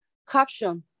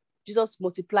 Caption: Jesus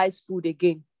multiplies food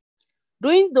again.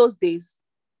 During those days,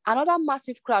 another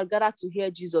massive crowd gathered to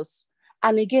hear Jesus,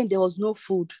 and again there was no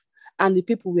food, and the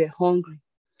people were hungry.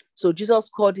 So Jesus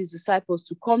called his disciples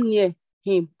to come near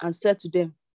him and said to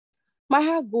them, "My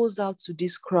heart goes out to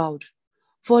this crowd,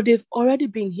 for they've already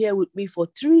been here with me for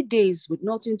 3 days with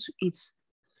nothing to eat.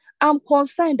 I'm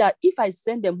concerned that if I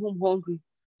send them home hungry,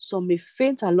 some may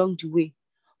faint along the way,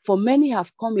 for many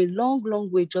have come a long,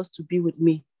 long way just to be with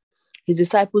me." His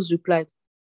disciples replied,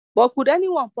 "But could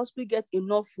anyone possibly get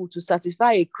enough food to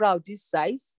satisfy a crowd this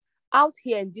size out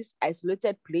here in this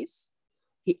isolated place?"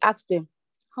 He asked them,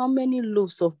 "How many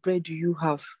loaves of bread do you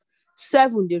have?"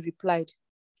 7, they replied.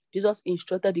 Jesus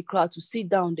instructed the crowd to sit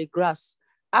down on the grass.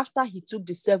 After he took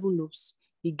the 7 loaves,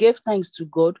 he gave thanks to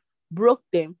God, broke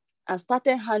them, and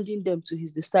started handing them to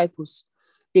his disciples.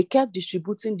 They kept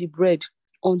distributing the bread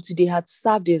until they had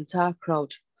served the entire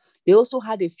crowd. They also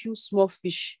had a few small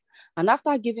fish. And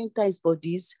after giving thanks for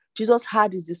these, Jesus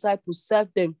had his disciples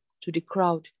serve them to the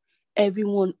crowd.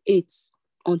 Everyone ate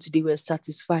until they were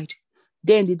satisfied.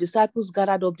 Then the disciples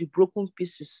gathered up the broken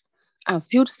pieces and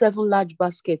filled 7 large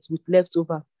baskets with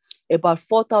leftover. About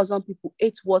 4,000 people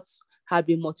ate what had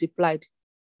been multiplied.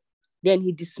 Then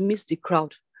he dismissed the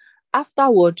crowd.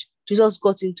 Afterward, Jesus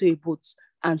got into a boat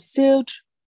and sailed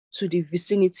to the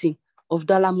vicinity of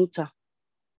Dalamuta.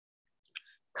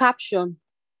 Caption: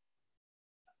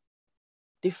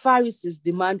 the Pharisees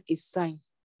demand a sign.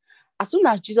 As soon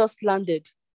as Jesus landed,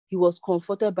 he was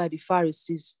confronted by the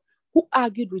Pharisees, who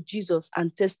argued with Jesus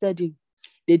and tested him.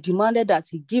 They demanded that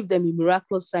he give them a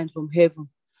miraculous sign from heaven.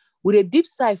 With a deep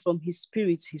sigh from his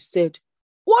spirit, he said,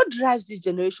 "What drives this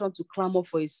generation to clamor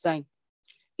for a sign?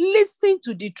 Listen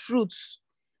to the truth.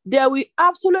 There will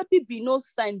absolutely be no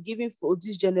sign given for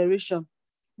this generation."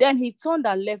 Then he turned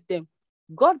and left them,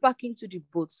 got back into the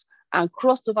boat, and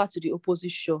crossed over to the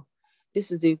opposite shore. This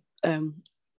is the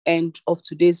end of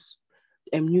today's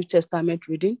New Testament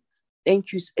reading.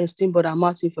 Thank you, esteemed Brother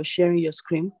Martin, for sharing your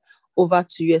screen. Over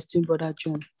to you, esteemed Brother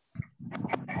John.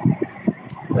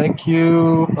 Thank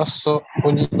you, Pastor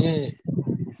Onyinye.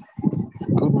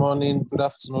 Good morning, good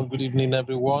afternoon, good evening,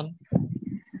 everyone.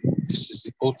 This is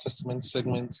the Old Testament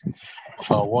segment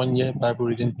of our one-year Bible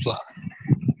reading plan.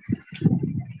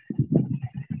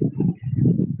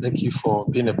 Thank you for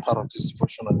being a part of this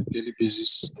devotion on a daily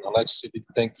basis. And I'd like to say a big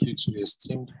thank you to the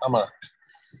esteemed Amarak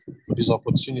for this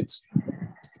opportunity.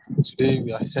 Today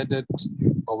we are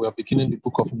beginning the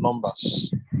book of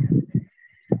Numbers.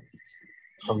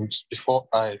 And before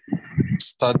I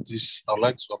start this, I'd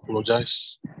like to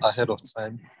apologize ahead of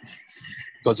time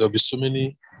because there'll be so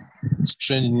many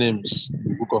strange names in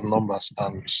the book of Numbers,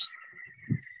 and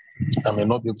I may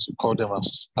not be able to call them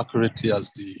as accurately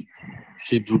as the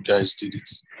Hebrew guys did it.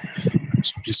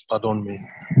 So please pardon me.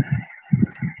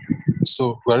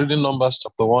 So we're reading Numbers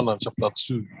chapter 1 and chapter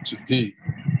 2 today.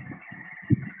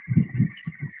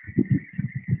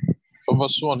 From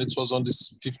verse 1, it was on the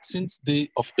 15th day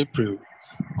of April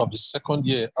of the second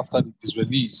year after the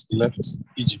Israelites left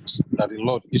Egypt that the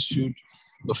Lord issued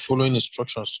the following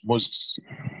instructions to Moses.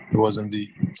 He was in the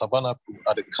tabernacle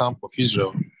at the camp of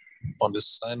Israel on the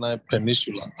Sinai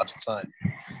Peninsula at the time.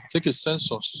 Take a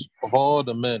census of all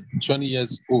the men 20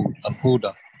 years old and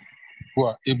older who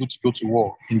are able to go to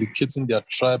war, indicating their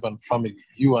tribe and family.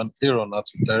 You and Aaron are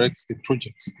to direct the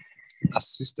project,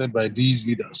 assisted by these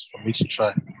leaders from each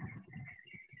tribe.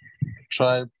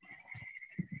 Tribe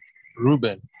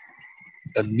Reuben,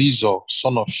 Elizur,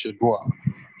 son of Shebuah;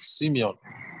 Simeon,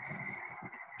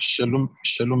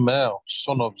 Shelumiel,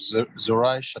 son of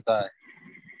Zorai Shaddai;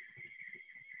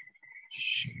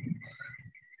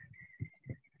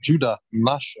 Judah,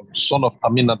 Nashon, son of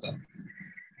Aminadab;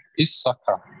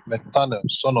 Issachar, Nathanael,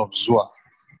 son of Zua;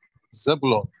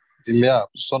 Zebulun, Eliab,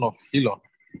 son of Helon;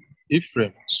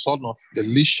 Ephraim, son of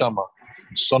Elishama,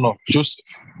 son of Joseph.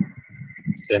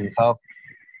 Then we have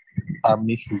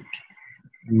Amihud.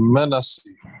 Manasseh,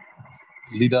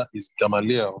 leader is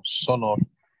Gamaliel, son of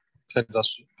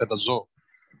Pedazur.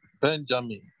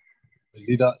 Benjamin, the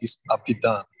leader is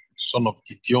Abidan, son of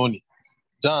Gideoni.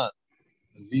 Dan,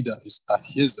 the leader is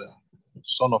Ahiezer,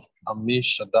 son of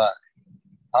Ammishaddai.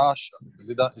 Asher, the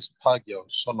leader is Pagiel,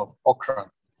 son of Okran.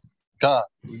 Gad,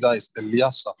 the leader is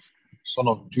Eliasaph, son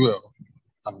of Duel.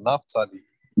 And Naphtali,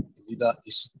 the leader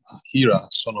is Ahira,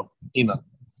 son of Enan.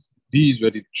 These were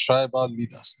the tribal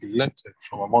leaders elected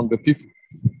from among the people.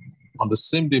 On the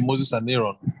same day, Moses and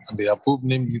Aaron and the above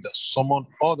named leaders summoned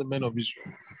all the men of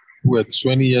Israel who were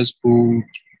 20 years old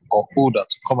or older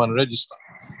to come and register,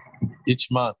 each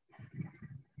man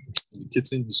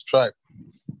indicating his tribe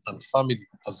and family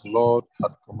as the Lord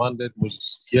had commanded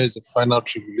Moses. Here is the final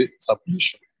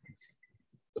tabulation.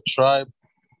 The tribe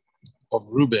of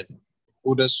Reuben,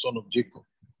 oldest son of Jacob,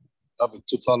 have a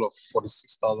total of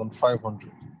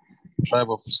 46,500.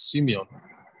 Tribe of Simeon,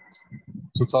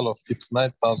 total of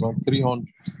 59,300.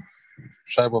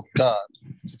 Tribe of Gad,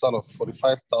 total of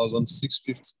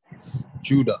 45,650.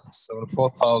 Judah,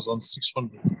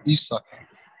 74,600. Issachar,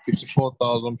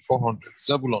 54,400.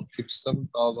 Zebulun,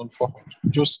 57,400.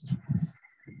 Joseph,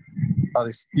 that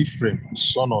is Ephraim,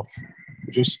 son of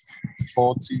Joseph,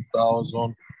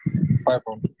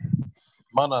 40,500.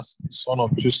 Manasseh, son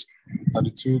of Joseph,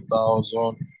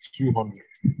 32,200.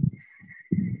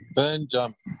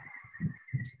 Benjamin,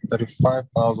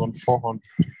 35,400.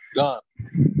 Dan,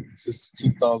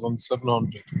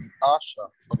 62,700. Asher,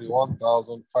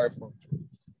 41,500.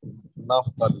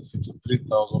 Naphtali,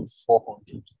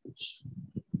 53,400.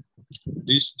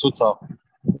 This total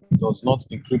does not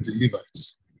include the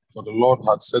Levites, for the Lord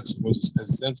had said to Moses,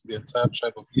 exempt the entire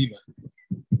tribe of Levi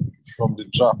from the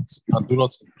drafts and do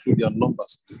not include their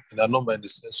numbers in their number in the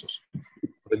census.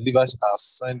 For the Levites are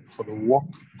assigned for the work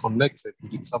connected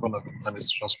with the tabernacle and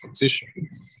its transportation.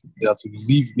 They are to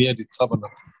live near the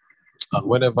tabernacle, and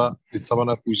whenever the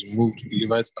tabernacle is moved, the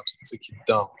Levites are to take it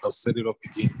down and set it up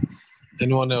again.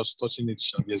 Anyone else touching it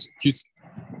shall be executed.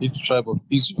 Each tribe of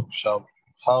Israel shall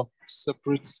have a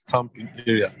separate camping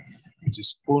area with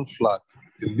its own flag.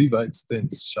 The Levites'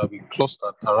 tents shall be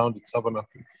clustered around the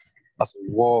tabernacle as a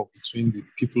wall between the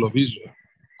people of Israel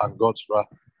and God's wrath,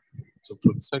 to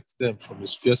protect them from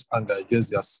his fierce anger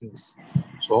against their sins.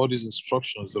 So all these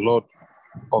instructions the Lord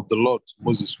to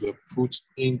Moses were put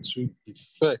into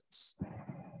effect.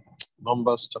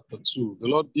 Numbers chapter 2. The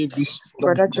Lord gave this.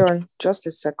 Brother John, just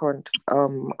a second.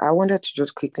 I wanted to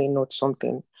just quickly note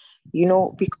something. You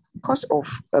know, because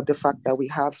of the fact that we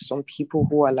have some people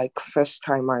who are like first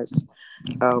timers,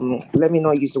 let me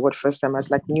not use the word first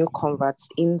timers, like new converts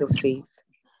in the faith.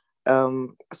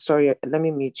 Sorry, let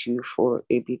me mute you for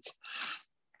a bit.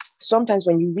 sometimes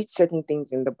when you read certain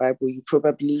things in the Bible, you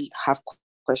probably have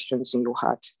questions in your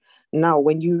heart. Now,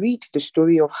 when you read the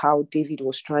story of how David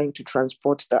was trying to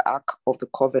transport the Ark of the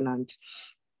Covenant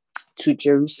to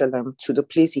Jerusalem, to the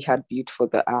place he had built for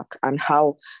the ark, and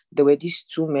how there were these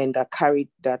two men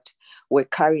that were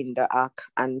carrying the ark,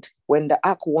 and when the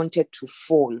ark wanted to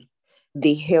fall,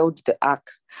 they held the ark.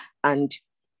 And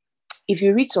if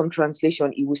you read some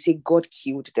translation, it will say God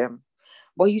killed them.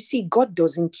 But you see, God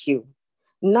doesn't kill.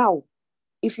 Now,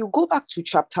 if you go back to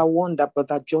chapter 1 that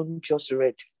Brother John just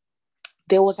read,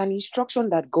 there was an instruction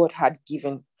that God had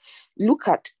given. Look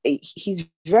at his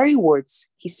very words.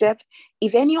 He said,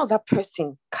 if any other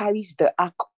person carries the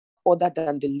ark other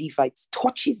than the Levites,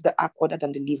 touches the ark other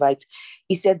than the Levites,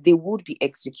 he said they would be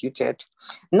executed.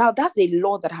 Now, that's a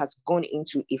law that has gone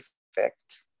into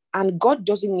effect, and God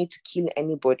doesn't need to kill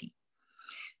anybody.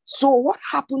 So what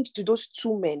happened to those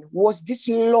two men was this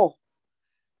law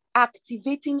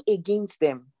activating against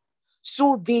them.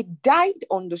 So they died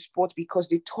on the spot because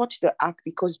they touched the ark,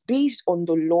 because based on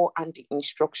the law and the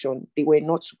instruction, they were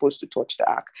not supposed to touch the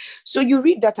ark. So you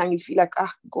read that and you feel like,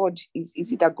 God, is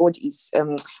it that God is,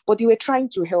 but they were trying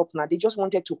to help now. They just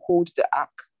wanted to hold the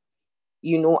ark,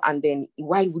 and then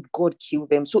why would God kill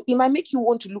them? So it might make you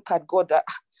want to look at God that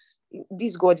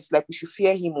this God is like, we should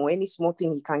fear him, or any small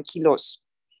thing he can kill us.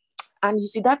 And you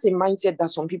see, that's a mindset that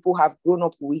some people have grown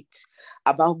up with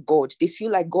about God. They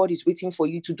feel like God is waiting for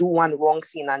you to do one wrong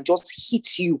thing and just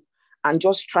hit you and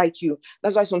just strike you.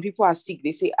 That's why some people are sick.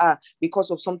 They say, because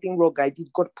of something wrong I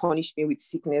did, God punished me with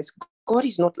sickness. God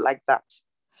is not like that.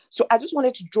 So I just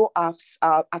wanted to draw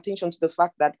our attention to the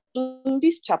fact that in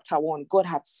this chapter 1, God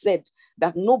had said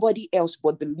that nobody else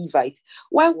but the Levites.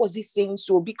 Why was he saying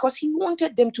so? Because he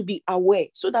wanted them to be aware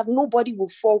so that nobody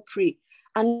would fall prey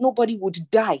and nobody would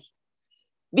die.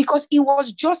 Because it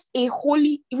was just a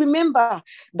holy, remember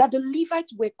that the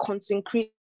Levites were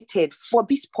consecrated for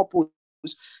this purpose.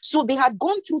 So they had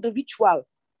gone through the ritual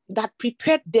that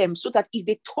prepared them so that if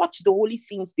they touched the holy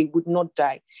things, they would not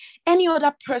die. Any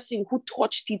other person who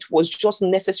touched it was just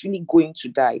necessarily going to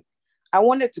die. I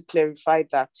wanted to clarify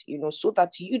that, so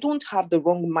that you don't have the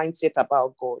wrong mindset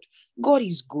about God. God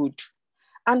is good.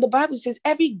 And the Bible says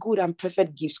every good and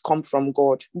perfect gifts come from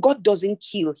God. God doesn't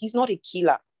kill. He's not a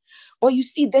killer. But you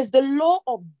see, there's the law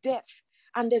of death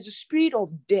and there's a spirit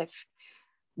of death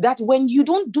that when you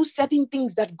don't do certain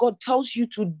things that God tells you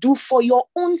to do for your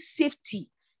own safety,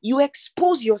 you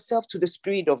expose yourself to the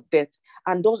spirit of death.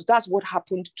 And that's what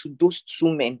happened to those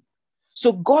two men.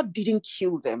 So God didn't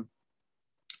kill them.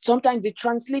 Sometimes the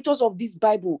translators of this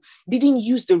Bible didn't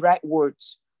use the right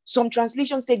words. Some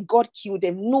translations said God killed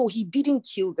them. No, he didn't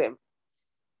kill them.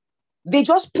 They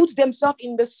just put themselves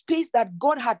in the space that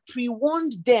God had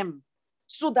pre-warned them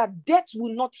so that death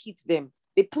will not hit them.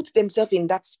 They put themselves in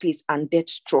that space and death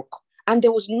struck. And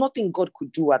there was nothing God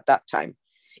could do at that time.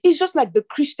 It's just like the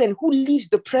Christian who leaves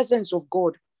the presence of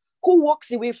God, who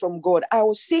walks away from God. I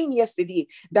was saying yesterday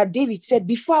that David said,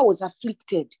 before I was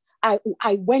afflicted, I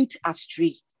went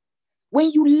astray.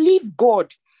 When you leave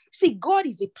God, see,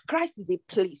 Christ is a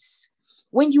place.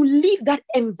 When you leave that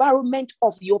environment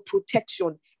of your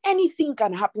protection, anything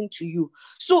can happen to you.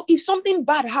 So if something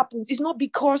bad happens, it's not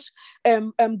because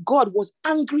God was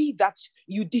angry that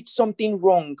you did something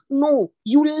wrong. No,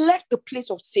 you left the place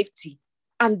of safety,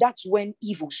 and that's when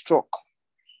evil struck.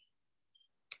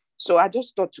 So I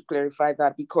just thought to clarify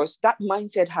that, because that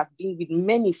mindset has been with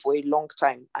many for a long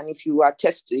time. And if you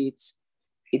attest to it,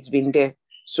 it's been there.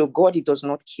 So God, he does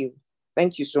not kill.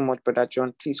 Thank you so much, Brother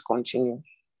John. Please continue.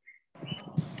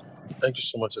 Thank you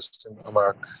so much, esteemed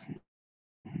Amarak.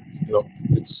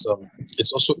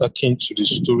 It's also akin to the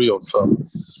story of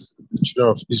the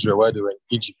children of Israel while they were in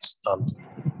Egypt, and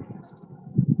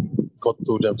God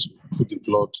told them to put the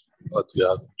blood at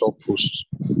their doorposts.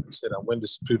 He said, and when the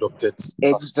spirit of death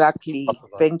exactly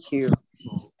passed, thank you.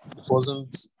 It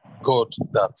wasn't God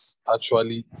that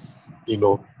actually,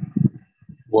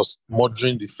 was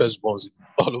murdering the firstborns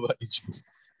all over Egypt.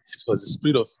 It was the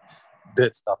spirit of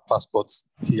death that passed, but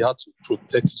he had to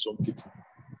protect his own people.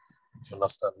 You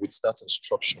understand? With that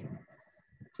instruction.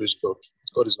 Praise God.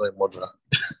 God is not a murderer.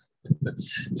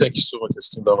 Thank you so much,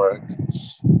 esteemed Amarak.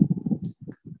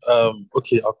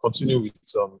 Okay, I'll continue with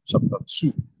chapter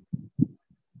 2.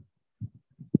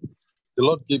 The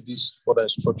Lord gave these further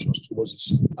instructions to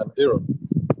Moses and Aaron.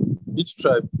 Each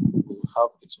tribe will have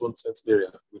its own tent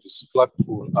area with its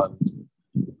flagpole and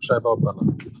tribal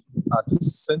banner. At the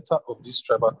center of this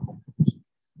tribal compound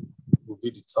will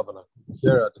be the tabernacle.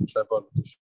 Here are the tribal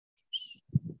locations.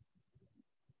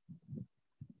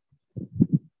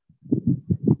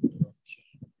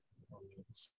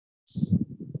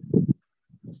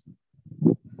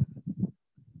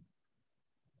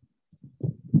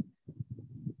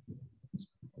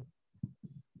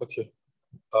 Okay.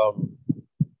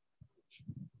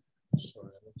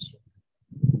 Sorry, I need to.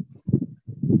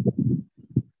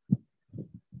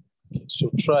 Okay, so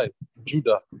tribe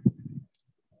Judah,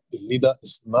 the leader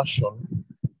is Nashon.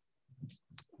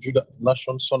 Judah,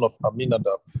 Nashon, son of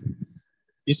Aminadab,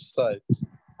 east side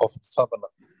of Tabernacle,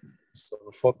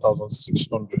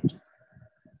 74,600.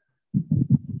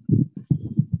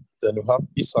 Then you have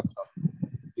Issachar,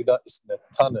 leader is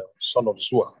Nathanael, son of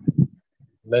Zua,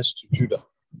 next to Judah,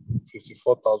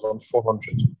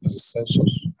 54,400 is the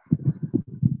census.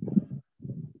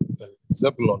 Then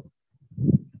Zebulon,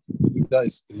 leader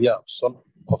is Eliab, son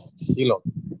of Helon,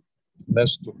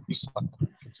 next to Issachar,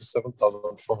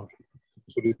 57,400.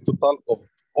 So the total of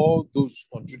all those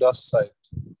on Judah's side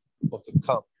of the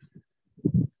camp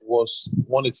was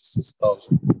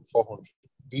 186,400.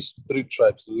 These three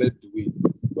tribes led the way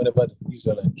whenever the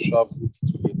Israelites traveled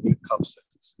to a new campsite.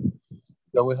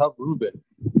 Then we have Reuben,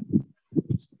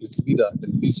 its leader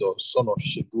Elizur, son of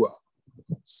Shedua,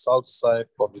 south side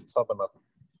of the tabernacle,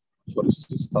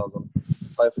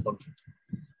 46,500.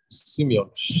 Simeon,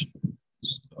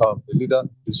 the leader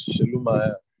is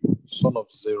Shelumiah, son of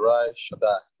Zerai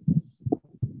Shaddai,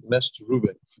 next to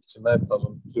Reuben,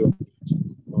 59,300.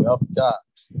 We have Gad,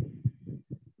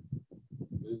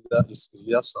 the leader is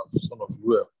Eliasaph, son of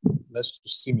Ruel, next to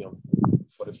Simeon,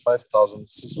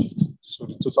 45,650. So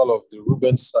the total of the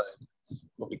Reuben side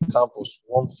of the camp was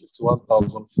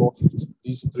 151,450.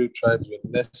 These three tribes were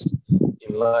next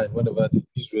in line whenever the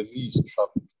Israelis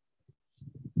traveled.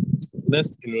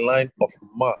 Next in line of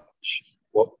march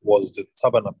was the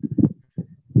tabernacle,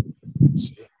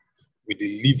 see, with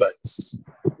the Levites.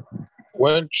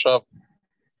 When traveled,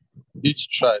 each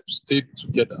tribe stayed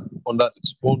together under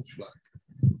its own flag,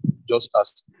 just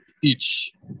as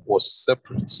each was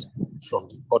separate from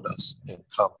the others in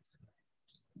camp.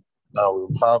 Now we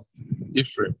have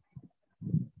Ephraim,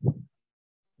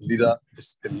 leader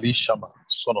is Elishama,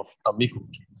 son of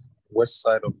Amihud, west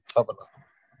side of the tabernacle,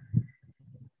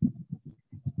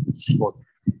 for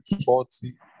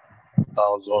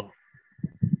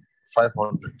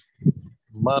 40,500.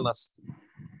 Manasseh,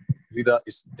 leader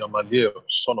is Gamaliel,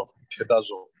 son of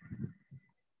Pedazur,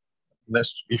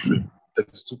 next to Ephraim,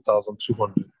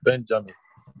 32,200. Benjamin,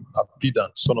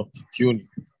 Abidan, son of Gideoni,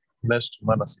 next to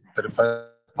Manasseh,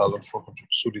 35,400.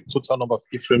 So the total number of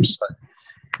Ephraim's side,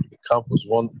 the camp was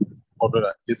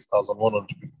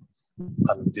 108,100,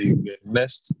 and they were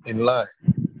next in line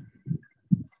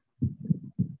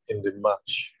in the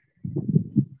march.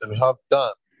 Then we have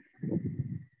Dan,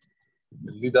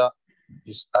 the leader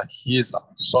is Ahiezer,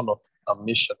 son of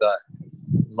Ammishaddai,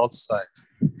 north side,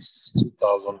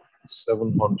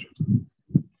 62,700.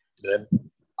 Then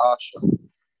Asher,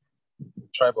 the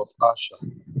tribe of Asher,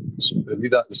 so the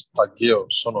leader is Pagiel,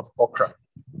 son of Okran,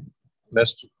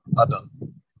 next to Adan,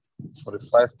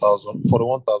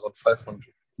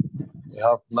 41,500. We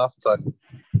have Naphtali,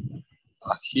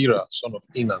 Ahira, son of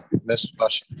Enan, next to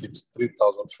Asher,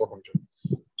 53,400.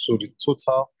 So the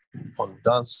total on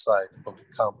Dan's side of the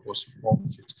camp was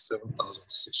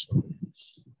 157,600.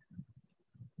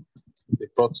 They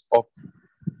brought up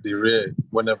the rear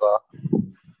whenever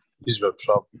Israel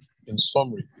traveled. In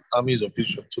summary, the armies of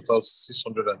Israel totaled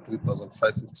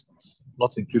 603,550,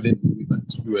 not including the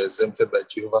Levites, who were exempted by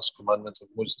Jehovah's commandment of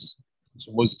Moses.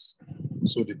 So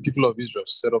the people of Israel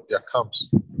set up their camps,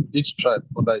 each tribe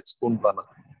under its own banner,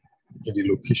 in the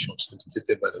locations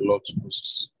indicated by the Lord to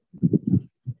Moses.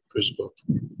 Praise God.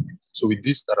 So with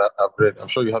this that I've read, I'm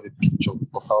sure you have a picture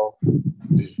of how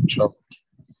they traveled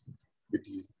with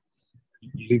the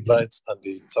Levites and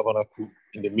the tabernacle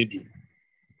in the middle.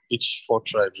 Each four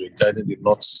tribes were guiding the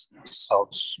north,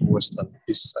 south, west, and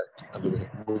east side, and they were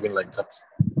moving like that.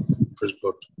 Praise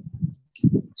God.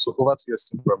 So over to your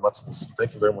Brother Martins.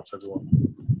 Thank you very much, everyone.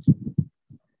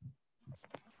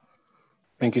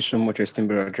 Thank you so much, esteemed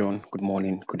Brother John. Good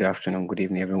morning, good afternoon, good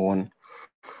evening, everyone.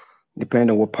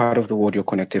 Depending on what part of the world you're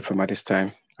connected from at this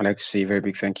time, I'd like to say a very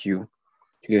big thank you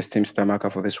to the esteemed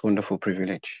Stamaka for this wonderful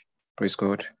privilege. Praise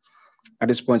God. At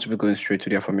this point, we'll be going straight to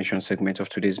the affirmation segment of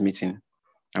today's meeting.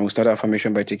 And we'll start our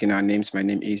affirmation by taking our names. My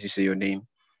name is, you say your name.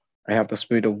 I have the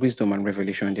spirit of wisdom and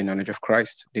revelation in the knowledge of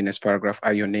Christ. The next paragraph,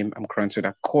 I, your name, I'm granted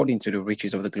according to the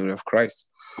riches of the glory of Christ.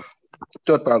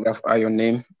 Third paragraph, I, your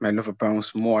name, my love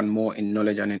abounds more and more in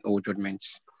knowledge and in all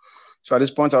judgments. So at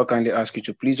this point, I'll kindly ask you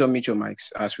to please unmute your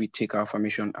mics as we take our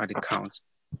affirmation at the count.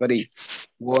 3,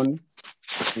 1,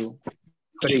 2,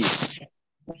 3.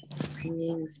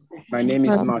 My name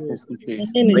is Martin Skuche.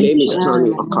 My name is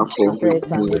Tony Okafo.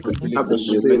 I have the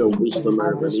spirit of wisdom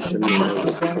and revelation in the knowledge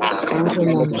of Christ. Stand in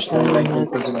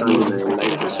the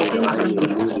light so that I may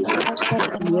lead in Christ.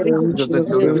 Praise of the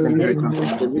glory of his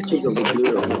inheritance. The riches of the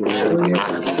glory of his inheritance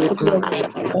in him.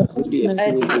 The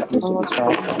exceeding greatness of his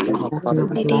power to him who By the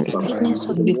goodness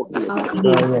of walk in the power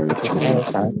power and of spiritual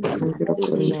inheritance, believe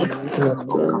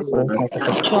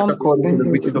According to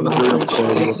the riches of the glory of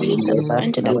God. we are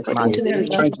granted according to the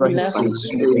riches Grant of by his his by spirit. his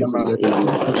spirit in the inner man. in the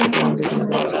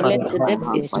By hand, by inner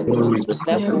man, feet,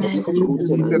 rooted and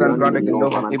Rooted and grounded grounded in in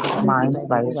love love and and able to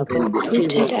keep understanding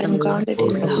rooted and grounded in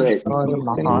love, spread with all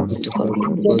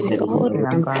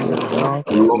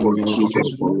the love of Jesus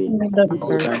for me.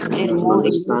 understanding. And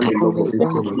understand the love of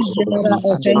God which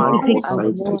surpasses general or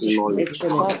scientific knowledge.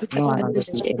 with all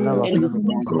understanding, More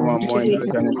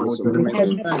and more to be knowledge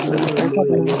and Grace of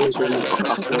discernment.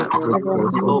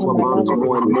 God. Love amounts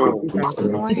more and more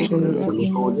more and more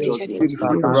in all knowledge and To the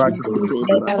fruit of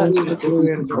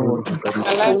righteousness. things that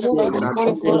are sincere, that are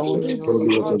true,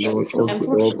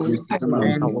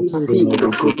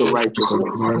 the fruit of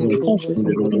righteousness.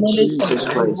 Jesus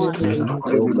Christ,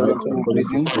 Unbelieving.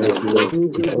 knowledge of God,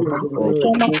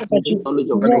 knowledge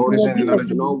of God God's increasing in will, knowledge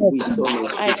in of all wisdom and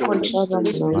spiritual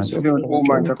understanding, living with all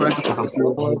minds according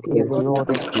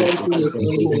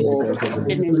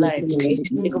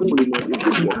to fully knowledge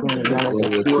this work,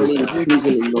 continually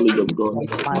increasing in knowledge of God,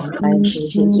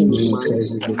 strengthening the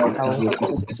minds,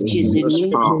 Jesus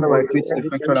power by unto faith, all,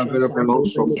 effectual and variable long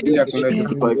love. Really suffering, acknowledge the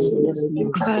faith. joyfulness.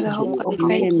 Father, how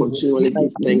qualified Continually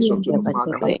give thanks unto the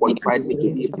Father who the qualified me to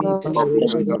be a partaker of the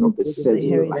inheritance of the saints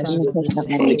in the light. inheritance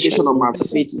Communication of my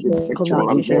faith is effectual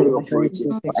and very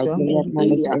operative.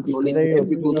 Daily acknowledge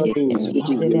every good thing which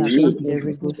is in me,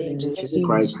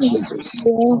 Christ Jesus.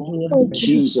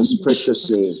 Jesus' precious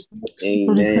name.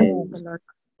 Amen.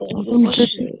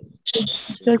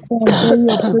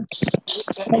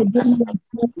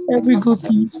 Every good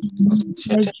thing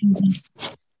like Jesus.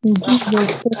 In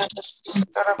Jesus' name.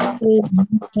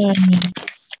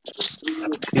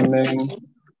 Amen.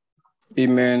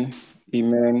 Amen.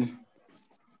 Amen.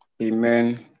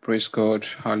 Amen. Praise God.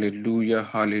 Hallelujah.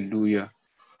 Hallelujah.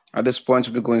 At this point,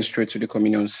 we'll be going straight to the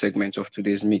communion segment of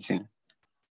today's meeting.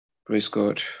 Praise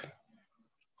God.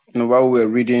 Now, while we're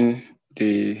reading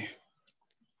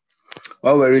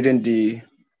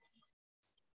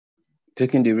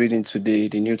taking the reading today,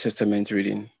 the New Testament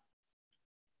reading,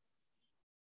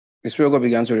 the Spirit of God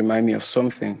began to remind me of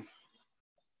something.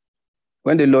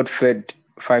 When the Lord fed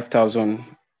 5,000,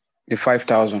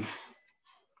 the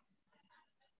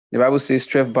Bible says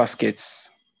 12 baskets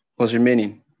was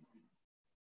remaining.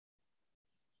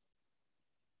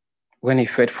 When he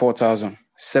fed 4,000,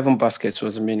 7 baskets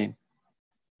was remaining.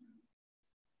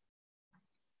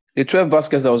 The 12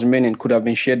 baskets that was remaining could have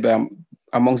been shared by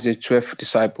amongst the 12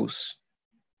 disciples.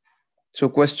 So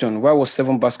question, why was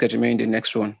 7 baskets remaining the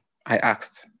next one? I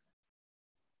asked.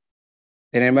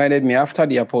 It reminded me after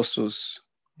the apostles,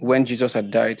 when Jesus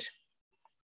had died,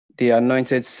 they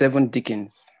anointed 7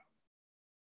 deacons.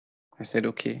 I said,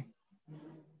 okay.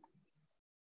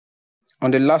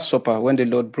 On the Last Supper, when the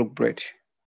Lord broke bread,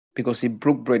 because he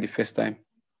broke bread the first time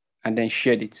and then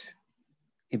shared it.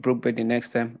 He broke bread the next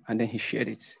time and then he shared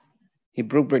it. He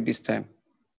broke bread this time.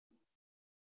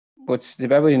 But the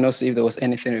Bible did not say if there was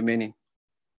anything remaining.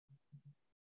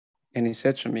 And he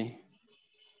said to me,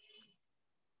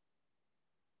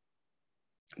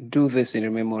 do this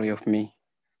in memory of me.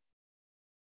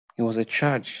 It was a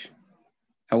charge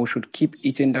that we should keep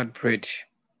eating that bread.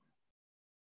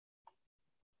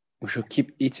 We should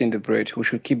keep eating the bread. We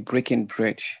should keep breaking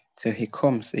bread till he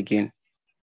comes again.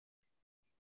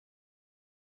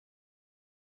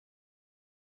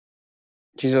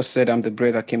 Jesus said, I'm the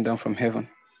bread that came down from heaven.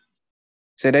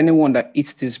 He said, anyone that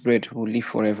eats this bread will live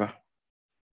forever.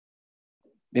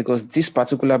 Because this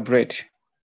particular bread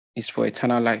is for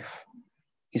eternal life,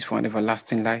 is for an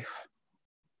everlasting life.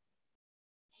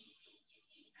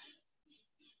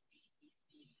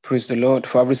 Praise the Lord.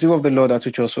 For I've received of the Lord that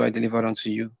which also I delivered unto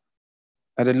you.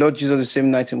 That the Lord Jesus, the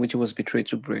same night in which he was betrayed,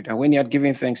 took bread. And when he had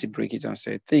given thanks, he broke it and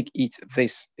said, take, eat,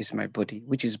 this is my body,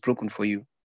 which is broken for you.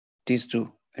 This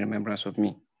do in remembrance of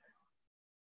me.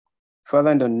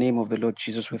 Father, in the name of the Lord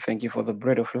Jesus, we thank you for the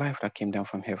bread of life that came down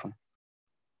from heaven.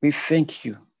 We thank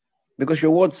you because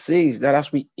your word says that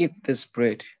as we eat this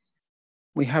bread,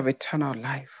 we have eternal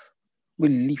life. We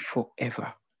live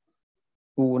forever.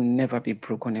 We will never be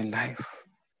broken in life.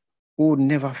 We will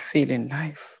never fail in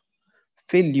life.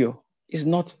 Failure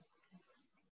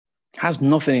has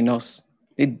nothing in us.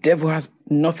 The devil has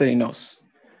nothing in us.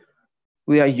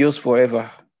 We are yours forever.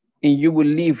 In you will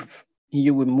live, in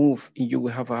you will move, in you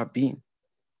will have our being.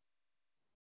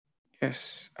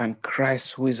 Yes, and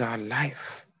Christ, who is our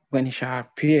life, when he shall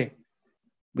appear,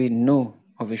 we know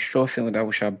of a sure thing that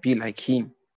we shall be like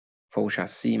him. for we shall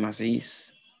see him as he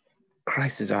is.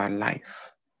 Christ is our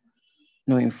life.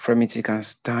 No infirmity can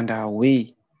stand our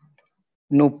way.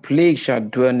 No plague shall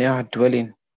dwell near our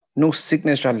dwelling. No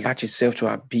sickness shall latch itself to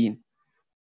our being.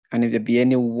 And if there be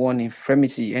any one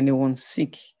infirmity, anyone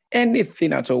sick,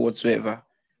 anything at all whatsoever,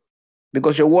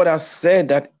 because your word has said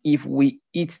that if we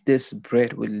eat this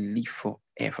bread, we'll live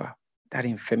forever. That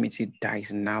infirmity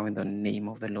dies now in the name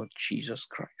of the Lord Jesus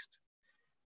Christ.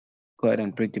 Go ahead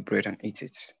and break the bread and eat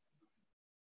it.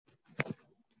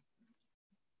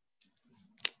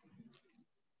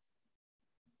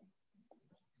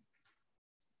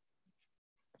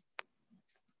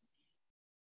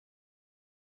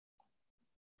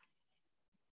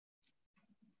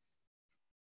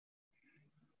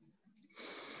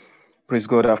 Praise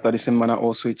God. After the same manner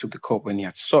also he took the cup when he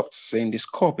had supped, saying, this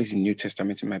cup is the New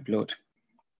Testament in my blood.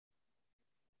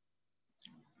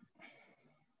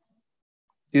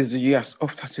 This is the years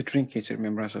after to drink it in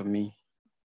remembrance of me.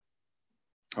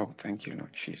 Oh, thank you,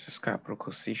 Lord Jesus. For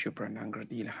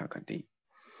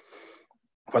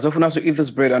as often as you eat this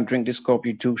bread and drink this cup,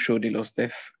 you do show the Lord's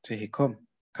death till he come.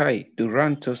 Kai,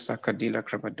 duranto sacadilla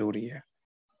crabadoria.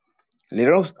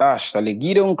 Leros ash,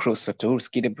 alegidon crosator,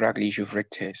 skide bragli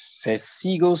juvrectes, se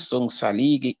sigo song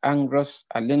saligi angros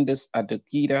alendes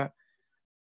adokida,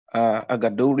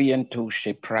 agadorian to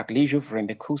she pragli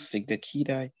juvrendekus sig de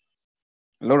kidai.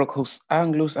 Lorocos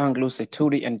Anglos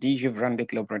Eturi and Dija Vrande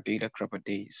Globradila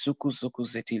Crabade, Zuku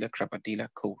Zetila Crabadila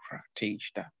Cobra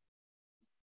Tageda.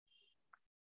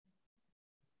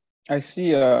 I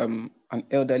see an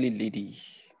elderly lady,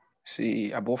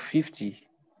 say above 50,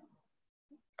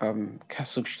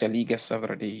 Kasuk Staliga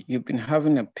Savrade. You've been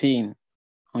having a pain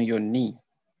on your knee.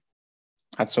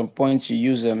 At some point you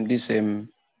use this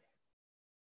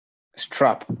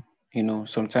strap, you know,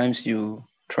 sometimes you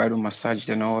try to massage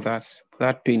it and all that.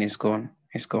 That pain is gone.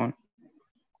 It's gone.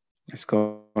 It's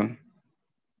gone.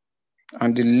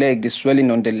 And the swelling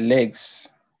on the legs,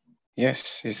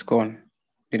 yes, it's gone.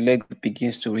 The leg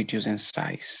begins to reduce in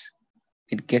size.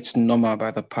 It gets normal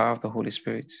by the power of the Holy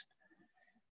Spirit.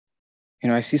 You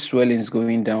know, I see swellings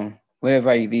going down.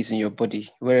 Wherever it is in your body,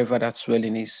 wherever that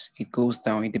swelling is, it goes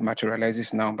down. It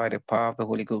dematerializes now by the power of the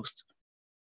Holy Ghost.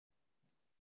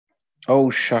 Oh,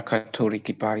 Shakatori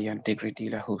Kipari and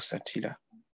Degradila Hosatila.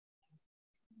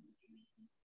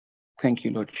 Thank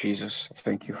you, Lord Jesus.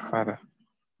 Thank you, Father.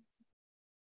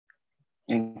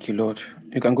 Thank you, Lord.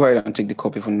 You can go ahead and take the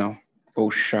cup even now. Oh,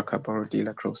 Shaka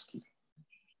Barodila Kroski.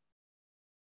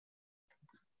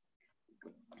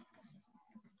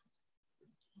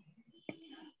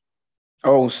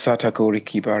 Oh, Satakori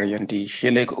Kibari and D.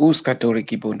 Shelek Uskatori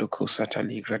Kibundo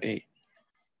Kosatali Grade.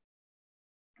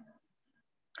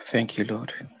 Thank you,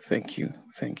 Lord. Thank you.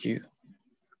 Thank you.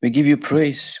 We give you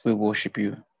praise. We worship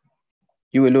you.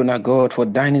 You alone are God, for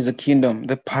thine is the kingdom,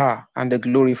 the power, and the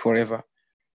glory forever.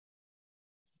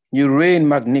 You reign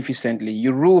magnificently.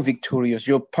 You rule victorious.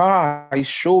 Your power is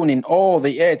shown in all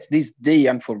the earth this day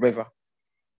and forever.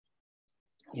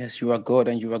 Yes, you are God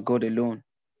and you are God alone.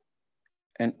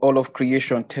 And all of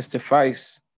creation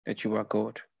testifies that you are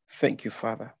God. Thank you,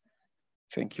 Father.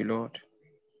 Thank you, Lord.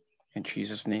 In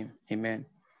Jesus' name, amen.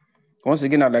 Once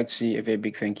again, I'd like to say a very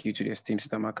big thank you to the esteemed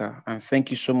Sister Maka. And thank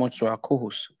you so much to our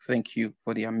co-hosts. Thank you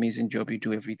for the amazing job you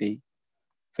do every day.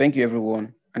 Thank you,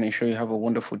 everyone. And ensure you have a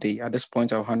wonderful day. At this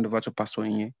point, I'll hand over to Pastor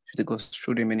Inye to take us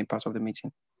through the remaining parts of the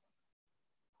meeting.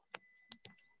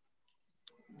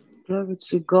 Glory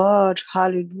to God.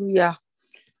 Hallelujah.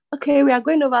 Okay, we are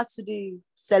going over to the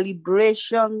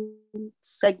celebration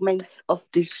segments of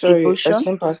this devotion.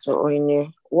 Sorry, Pastor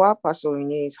Oine. While Pastor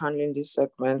Oine is handling this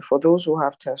segment, for those who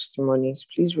have testimonies,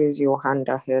 please raise your hand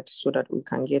ahead so that we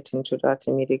can get into that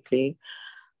immediately.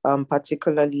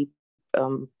 Particularly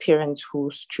parents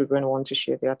whose children want to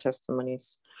share their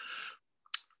testimonies.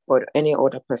 Or any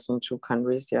other person too can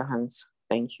raise their hands.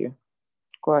 Thank you.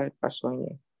 Go ahead, Pastor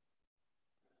Oine.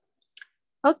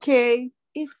 Okay,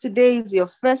 if today is your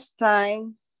first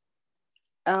time,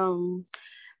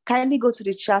 kindly go to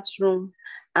the chat room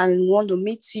and want to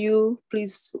meet you.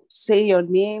 Please say your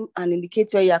name and indicate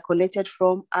where you are connected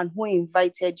from and who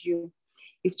invited you.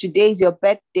 If today is your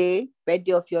birthday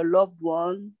of your loved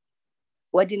one,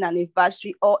 wedding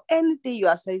anniversary, or anything you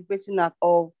are celebrating at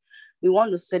all, we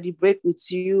want to celebrate with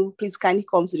you. Please kindly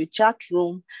come to the chat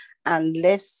room and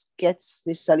let's get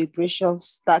the celebration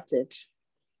started.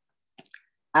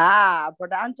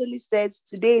 Brother Anthony says,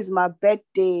 today is my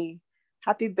birthday.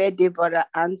 Happy birthday, Brother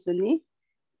Anthony.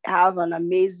 Have an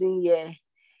amazing year.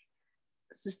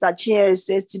 Sister Chinyere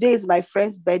says, today is my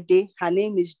friend's birthday. Her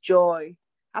name is Joy.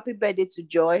 Happy birthday to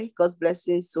Joy. God's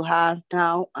blessings to her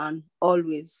now and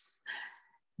always.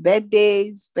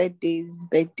 Birthdays. If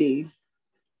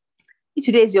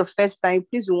today is your first time,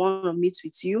 please, we want to meet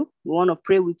with you. We want to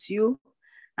pray with you.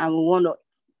 And we want to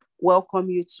welcome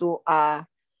you to our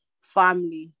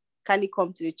family. Can you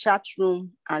come to the chat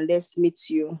room and let's meet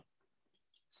you?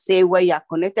 Say where you are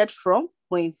connected from,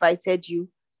 who invited you,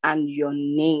 and your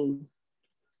name.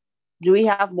 Do we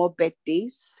have more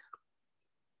birthdays?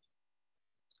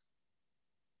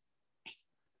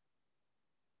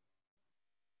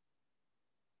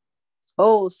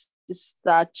 Oh,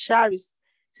 Sister Charis.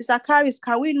 Sister Charis,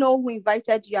 can we know who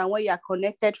invited you and where you are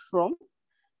connected from?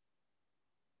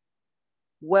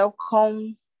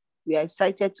 Welcome. We are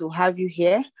excited to have you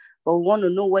here, but we want to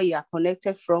know where you are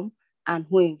connected from and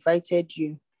who invited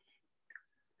you.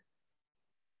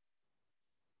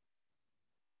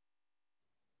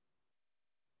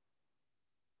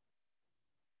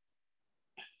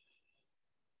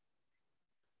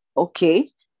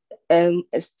 Okay.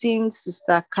 Esteemed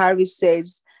Sister Carrie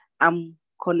says, I'm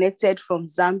connected from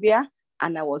Zambia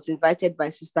and I was invited by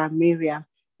Sister Miriam.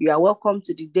 You are welcome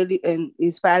to the daily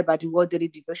Inspired by the Word Daily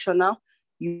Devotional.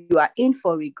 You are in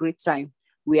for a great time.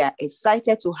 We are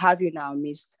excited to have you in our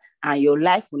midst, and your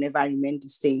life will never remain the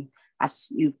same as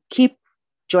you keep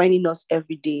joining us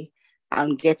every day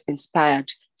and get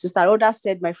inspired. Sister Rhoda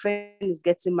said, my friend is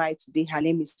getting married today. Her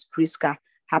name is Priska.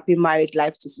 Happy married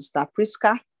life to Sister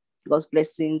Priska. God's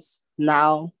blessings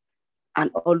now and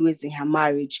always in her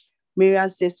marriage. Miriam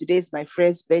says, today is my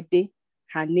friend's birthday.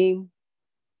 Her name,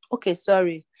 Rhoda's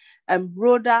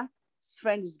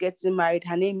friend is getting married.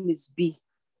 Her name is B.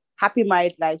 Happy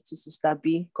married life to Sister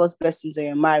B. God's blessings on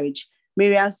your marriage.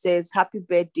 Miriam says, happy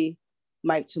birthday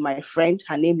to my friend.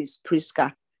 Her name is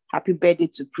Priska. Happy birthday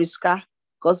to Priska.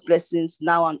 God's blessings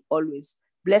now and always.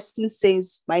 Blessing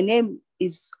says, my name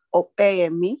is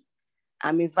Opeyemi.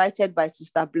 I'm invited by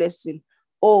Sister Blessing.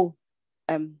 We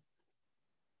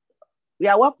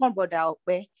are welcome, Brother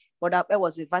Ope. Brother Ope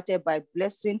was invited by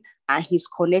Blessing and he's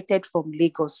connected from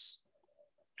Lagos.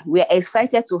 We are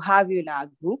excited to have you in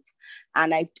our group,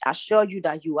 and I assure you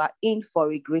that you are in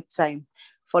for a great time.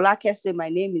 Folake said, my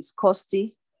name is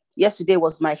Kosti. Yesterday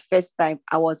was my first time.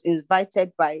 I was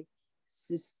invited by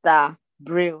Sister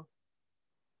Brill.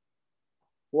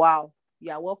 Wow.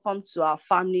 You are welcome to our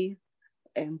family.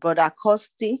 Brother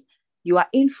Kosti, you are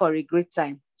in for a great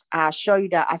time. I assure you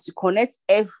that as you connect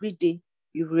every day,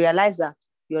 you realize that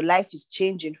your life is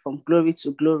changing from glory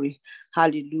to glory.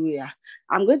 Hallelujah.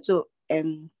 I'm going to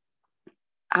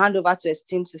hand over to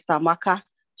esteemed Sister Maka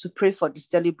to pray for the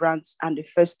celebrants and the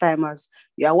first timers.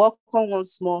 You are welcome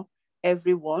once more,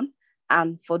 everyone.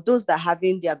 And for those that are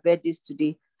having their birthdays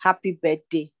today, happy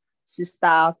birthday.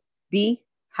 Sister B,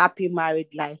 happy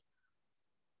married life.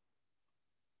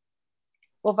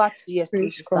 Over to you,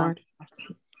 esteemed Sister.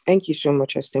 Thank you so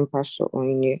much, esteemed Pastor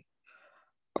Onye.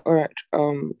 All right,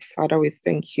 Father, we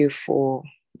thank you for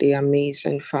the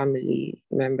amazing family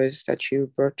members that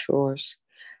you brought to us,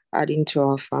 adding to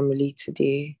our family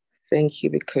today. Thank you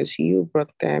because you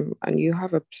brought them and you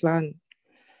have a plan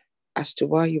as to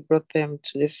why you brought them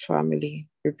to this family.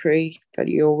 We pray that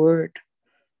your word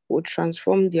will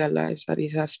transform their lives, that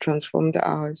it has transformed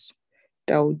ours,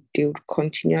 that they would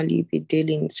continually be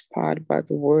daily inspired by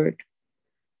the word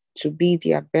to be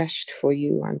their best for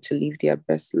you and to live their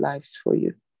best lives for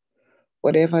you.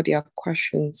 Whatever their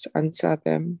questions, answer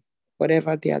them.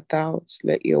 Whatever their doubts,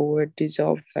 let your word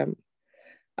dissolve them.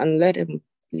 And let them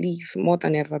live more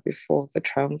than ever before the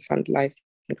triumphant life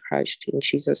in Christ. In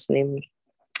Jesus' name.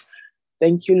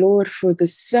 Thank you, Lord, for the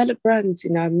celebrants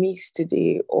in our midst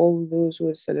today, all those who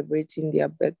are celebrating their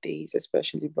birthdays,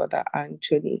 especially Brother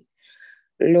Anthony.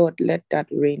 Lord, let that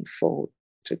rain fall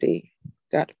today,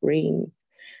 that rain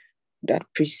that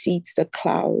precedes the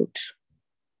cloud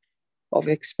of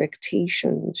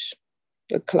expectations,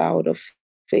 the cloud of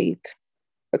faith,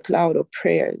 the cloud of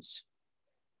prayers.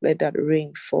 Let that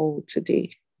rain fall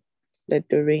today. Let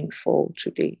the rain fall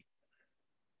today.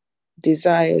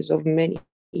 Desires of many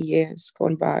years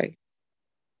gone by,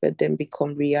 let them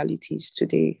become realities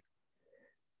today.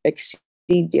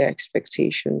 Exceed their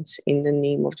expectations in the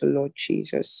name of the Lord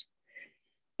Jesus.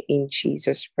 In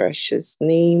Jesus' precious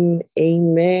name,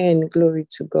 amen. Glory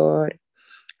to God.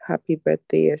 Happy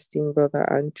birthday, esteemed Brother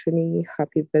Anthony.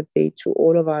 Happy birthday to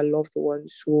all of our loved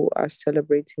ones who are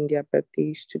celebrating their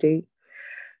birthdays today.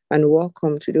 And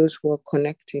welcome to those who are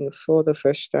connecting for the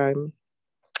first time.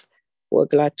 We're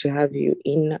glad to have you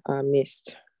in our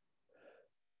midst.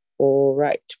 All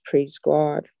right, praise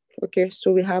God. Okay,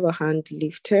 so we have a hand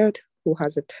lifted who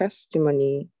has a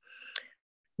testimony.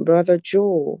 Brother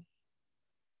Joe,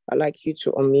 I'd like you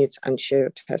to unmute and share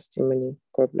your testimony.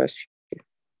 God bless you.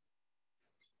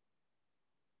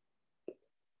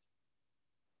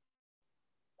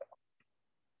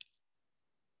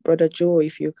 Brother Joe,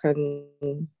 if you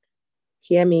can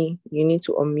hear me, you need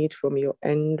to unmute from your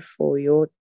end for your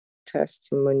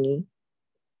testimony.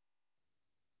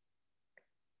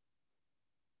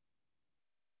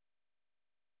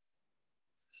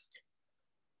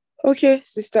 Okay,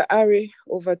 Sister Ari,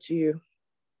 over to you.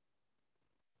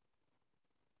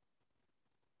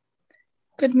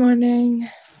 Good morning.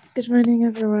 Good morning,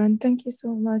 everyone. Thank you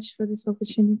so much for this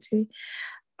opportunity.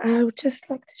 I would just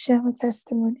like to share my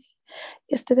testimony.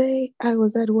 Yesterday, I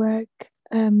was at work.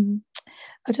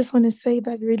 I just want to say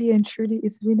that really and truly,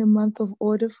 it's been a month of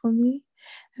order for me.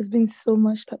 There's been so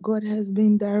much that God has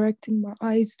been directing my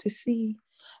eyes to see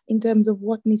in terms of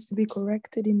what needs to be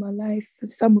corrected in my life.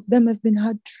 Some of them have been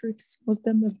hard truths, some of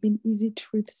them have been easy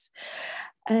truths.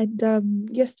 And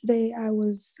yesterday I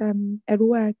was at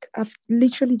work. I've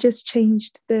literally just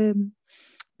changed the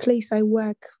place I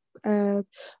work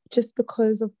just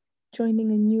because of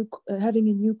having a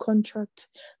new contract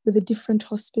with a different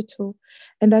hospital.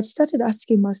 And I started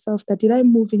asking myself that, did I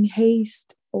move in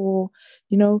haste? Or,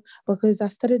 because I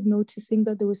started noticing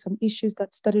that there were some issues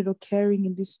that started occurring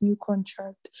in this new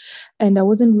contract. And I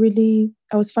was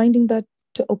finding that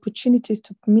the opportunities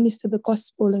to minister the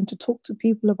gospel and to talk to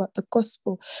people about the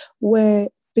gospel were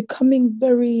becoming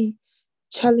very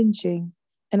challenging.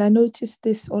 And I noticed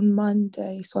this on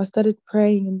Monday. So I started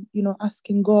praying and,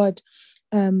 asking God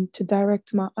to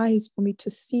direct my eyes for me to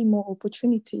see more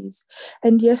opportunities.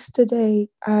 And yesterday,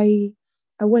 I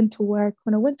went to work.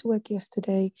 When I went to work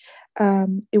yesterday,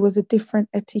 it was a different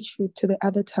attitude to the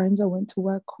other times I went to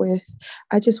work with.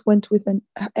 I just went with an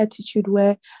attitude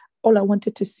where all I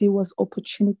wanted to see was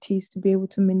opportunities to be able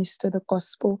to minister the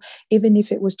gospel, even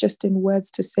if it was just in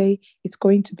words to say it's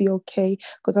going to be okay.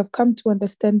 Because I've come to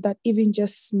understand that even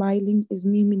just smiling is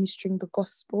me ministering the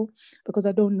gospel, because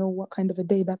I don't know what kind of a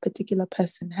day that particular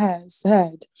person has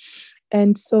had.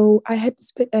 And so I had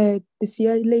this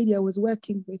young lady I was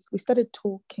working with. We started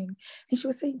talking, and she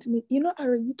was saying to me,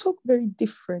 Ari, you talk very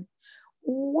different.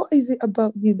 What is it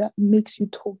about you that makes you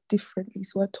talk differently?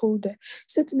 So I told her. She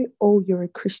said to me, oh, you're a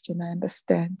Christian, I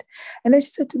understand. And then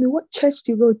she said to me, what church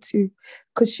do you go to?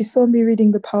 Because she saw me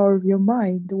reading The Power of Your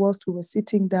Mind whilst we were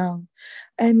sitting down.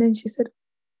 And then she said,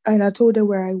 and I told her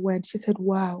where I went. She said,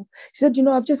 wow. She said,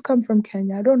 I've just come from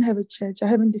Kenya. I don't have a church. I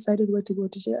haven't decided where to go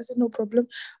to church. I said, no problem.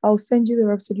 I'll send you the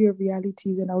Rhapsody of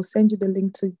Realities and I'll send you the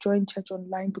link to join church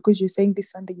online, because you're saying this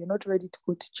Sunday you're not ready to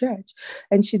go to church.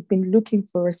 And she'd been looking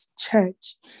for a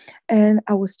church. And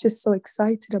I was just so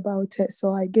excited about it.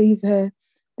 So I gave her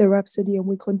the Rhapsody and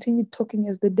we continued talking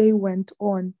as the day went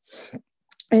on.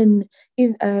 And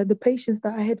in the patients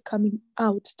that I had coming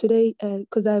out today,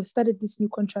 because I've started this new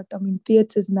contract, I'm in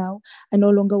theaters now. I no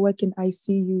longer work in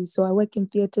ICU. So I work in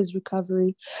theaters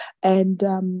recovery. And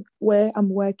where I'm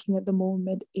working at the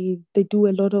moment is they do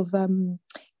a lot of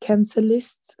cancer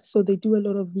lists. So they do a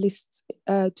lot of lists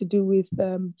to do with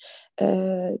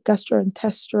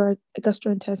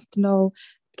gastrointestinal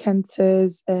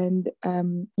cancers and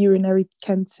urinary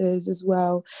cancers as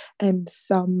well. And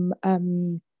some...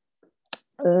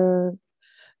 I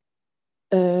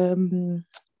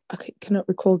cannot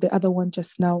recall the other one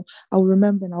just now. I'll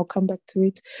remember and I'll come back to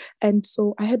it. And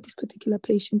so I had this particular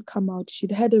patient come out.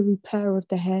 She'd had a repair of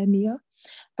the hernia,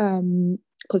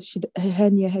 because her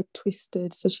hernia had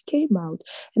twisted. So she came out,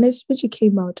 and when she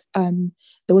came out,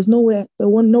 there was no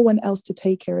one else to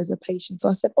take her as a patient. So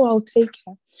I said, I'll take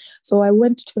her. So I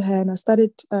went to her and I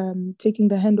started taking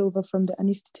the handover from the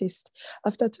anesthetist.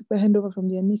 After I took the handover from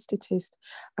the anesthetist,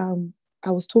 I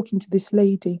was talking to this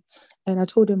lady and I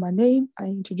told her my name. I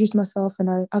introduced myself and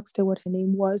I asked her what her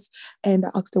name was, and I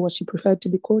asked her what she preferred to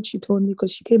be called. She told me,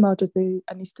 because she came out of the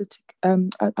anesthetic,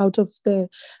 out of the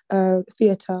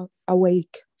theater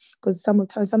awake. Because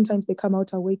sometimes they come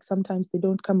out awake, sometimes they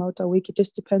don't come out awake. It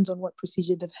just depends on what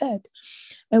procedure they've had.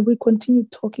 And we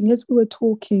continued talking. As we were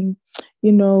talking,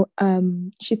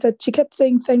 she kept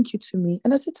saying thank you to me.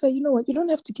 And I said to her, you know what, you don't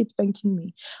have to keep thanking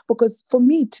me, because for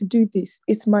me to do this,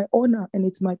 it's my honor and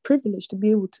it's my privilege to be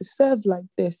able to serve like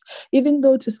this. Even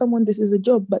though to someone this is a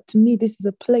job, but to me, this is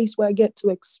a place where I get to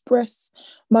express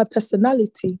my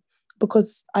personality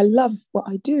because I love what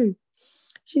I do.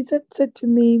 She said to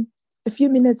me, a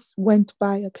few minutes went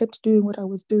by. I kept doing what I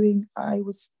was doing. I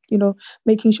was,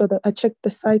 making sure that I checked the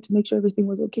site to make sure everything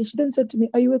was okay. She then said to me,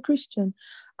 are you a Christian?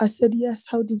 I said, yes.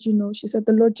 How did you know? She said,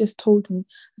 the Lord just told me.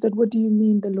 I said, what do you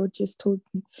mean the Lord just told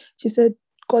me? She said,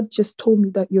 God just told me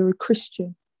that you're a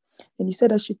Christian. And he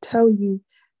said, I should tell you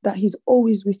that he's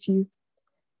always with you.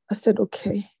 I said,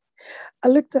 okay. I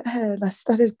looked at her and I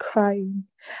started crying.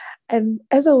 And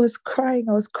as I was crying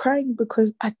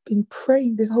because I'd been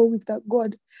praying this whole week that,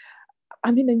 God,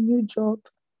 I'm in a new job.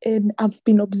 And I've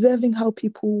been observing how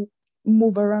people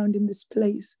move around in this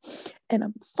place, and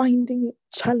I'm finding it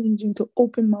challenging to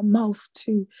open my mouth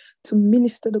to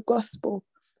minister the gospel.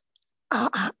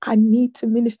 I need to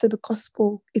minister the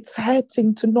gospel. It's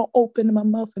hurting to not open my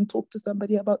mouth and talk to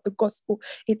somebody about the gospel.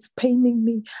 It's paining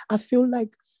me. I feel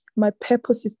like my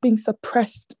purpose is being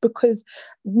suppressed because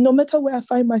no matter where I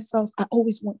find myself, I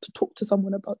always want to talk to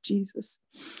someone about Jesus.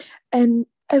 And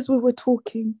as we were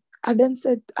talking, I then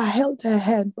said, I held her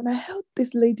hand. When I held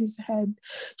this lady's hand,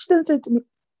 she then said to me,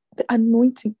 the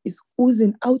anointing is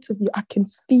oozing out of you. I can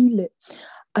feel it.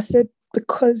 I said,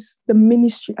 because the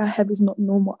ministry I have is not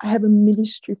normal. I have a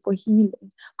ministry for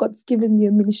healing. God's given me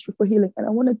a ministry for healing. And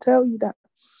I want to tell you that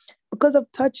because I've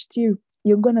touched you,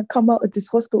 you're going to come out of this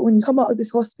hospital. When you come out of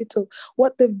this hospital,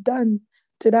 what they've done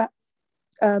to that,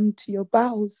 to your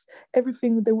bowels,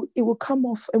 everything, it will come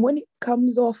off. And when it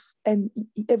comes off and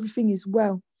everything is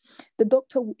well, the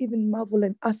doctor will even marvel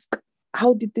and ask,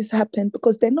 how did this happen?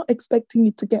 Because they're not expecting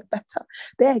you to get better.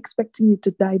 They're expecting you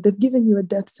to die. They've given you a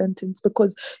death sentence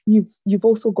because you've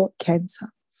also got cancer.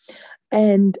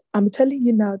 And I'm telling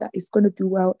you now that it's going to be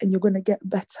well and you're going to get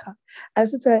better. I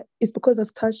said to her, it's because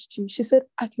I've touched you. She said,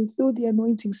 I can feel the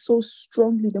anointing so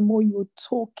strongly the more you're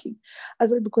talking. I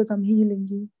said, because I'm healing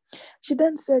you. She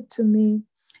then said to me,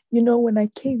 you know, when I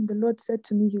came, the Lord said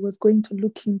to me he was going to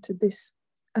look into this.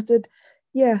 I said,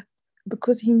 yeah,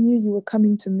 because he knew you were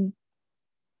coming to me.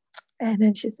 And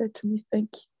then she said to me, thank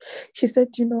you. She said,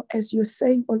 you know, as you're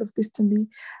saying all of this to me,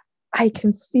 I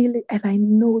can feel it and I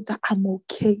know that I'm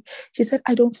okay. She said,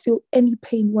 I don't feel any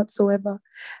pain whatsoever.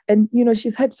 And, you know,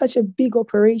 she's had such a big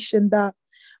operation that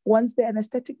once the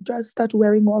anesthetic drugs start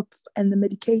wearing off and the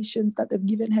medications that they've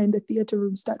given her in the theater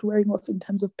room start wearing off in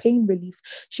terms of pain relief,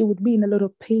 she would be in a lot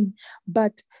of pain.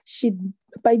 But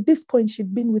by this point,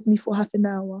 she'd been with me for half an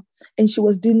hour and she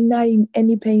was denying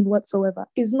any pain whatsoever.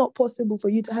 It's not possible for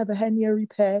you to have a hernia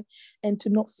repair and to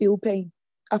not feel pain.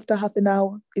 After half an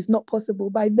hour, it's not possible.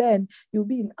 By then, you'll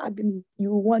be in agony.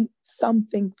 You want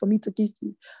something for me to give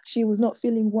you. She was not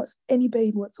feeling any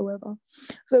pain whatsoever.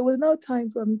 So it was now time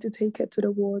for me to take her to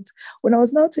the ward. When I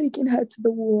was now taking her to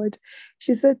the ward,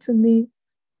 she said to me,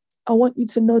 I want you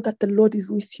to know that the Lord is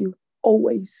with you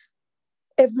always.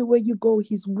 Everywhere you go,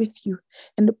 he's with you.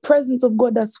 And the presence of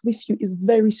God that's with you is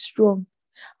very strong.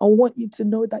 I want you to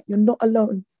know that you're not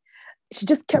alone. She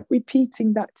just kept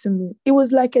repeating that to me. It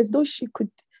was like as though she could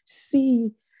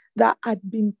see that I'd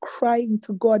been crying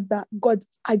to God, that God,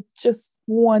 I just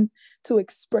want to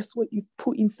express what you've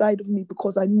put inside of me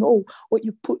because I know what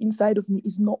you've put inside of me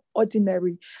is not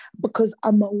ordinary, because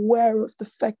I'm aware of the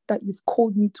fact that you've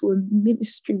called me to a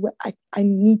ministry where I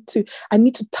need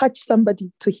to touch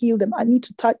somebody to heal them. I need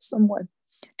to touch someone.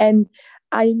 And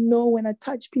I know when I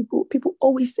touch people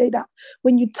always say that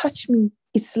when you touch me,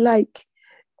 it's like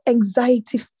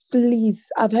anxiety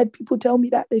flees. I've had people tell me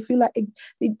that they feel like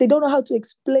they don't know how to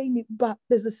explain it, but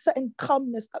there's a certain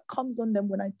calmness that comes on them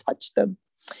when I touch them.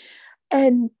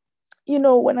 And you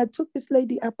know, when I took this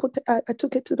lady, I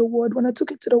took it to the ward. When I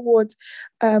took it to the ward,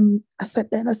 I sat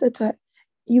there and I said to her,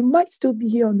 you might still be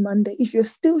here on Monday. If you're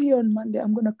still here on Monday,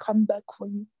 I'm going to come back for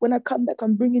you. When I come back,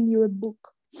 I'm bringing you a book.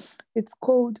 It's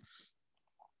called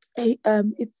and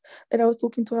I was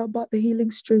talking to her about the healing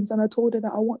streams, and I told her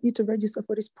that I want you to register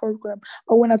for this program.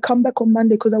 But when I come back on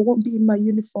Monday, because I won't be in my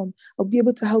uniform, I'll be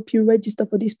able to help you register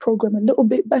for this program a little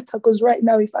bit better. Because right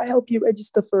now, if I help you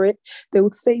register for it, they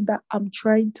would say that I'm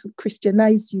trying to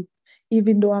Christianize you,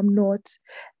 even though I'm not.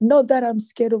 Not that I'm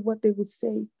scared of what they would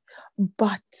say,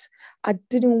 but I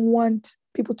didn't want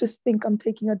people to think I'm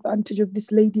taking advantage of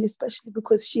this lady, especially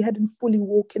because she hadn't fully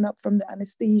woken up from the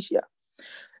anesthesia.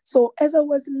 So as I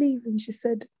was leaving, she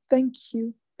said, thank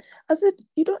you. I said,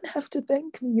 you don't have to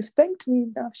thank me. You've thanked me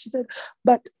enough. She said,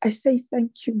 but I say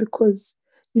thank you because,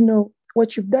 you know,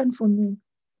 what you've done for me,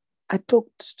 I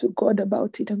talked to God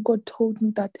about it, and God told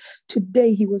me that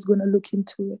today he was going to look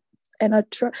into it. And I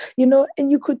tried, you know, and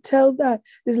you could tell that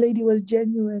this lady was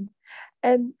genuine.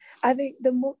 And I think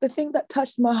the thing that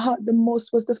touched my heart the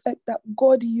most was the fact that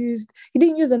God he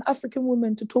didn't use an African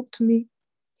woman to talk to me.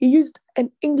 He used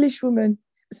an English woman,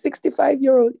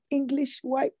 65-year-old English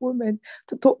white woman,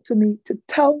 to talk to me, to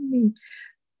tell me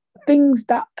things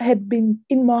that had been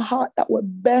in my heart that were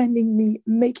burning me,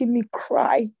 making me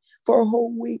cry for a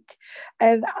whole week.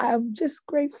 And I'm just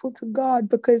grateful to God,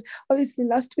 because obviously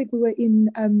last week we were in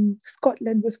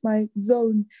Scotland with my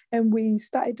zone, and we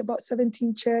started about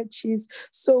 17 churches.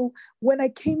 So when I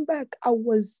came back, I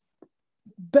was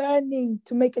burning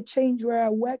to make a change where I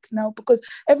work now, because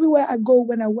everywhere I go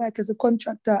when I work as a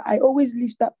contractor, I always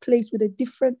leave that place with a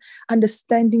different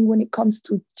understanding when it comes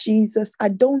to Jesus. I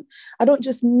don't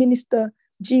just minister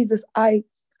Jesus, I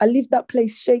leave that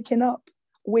place shaken up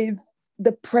with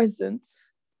the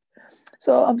presence.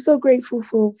 So I'm so grateful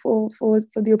for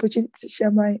the opportunity to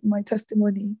share my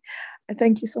testimony. I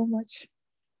thank you so much.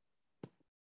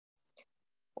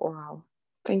 Wow.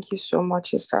 Thank you so much,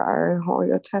 Sister Arenho.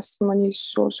 Your testimony is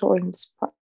so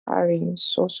inspiring,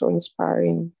 so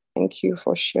inspiring. Thank you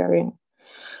for sharing.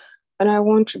 And I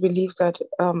want to believe that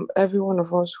every one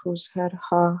of us who's heard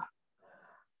her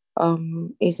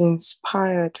is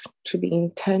inspired to be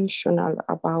intentional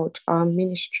about our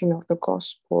ministry of the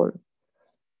gospel.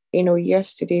 You know,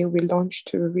 yesterday we launched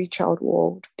to Reach Out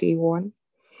World Day 1.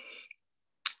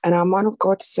 And our man of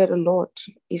God said a lot.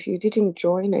 If you didn't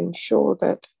join, ensure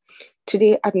that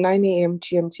today at 9 a.m.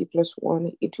 GMT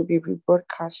 +1, it will be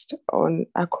rebroadcast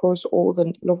across all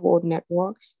the Love World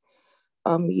networks.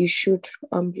 You should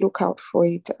look out for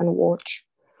it and watch.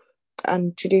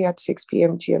 And today at 6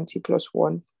 p.m. GMT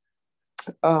 +1,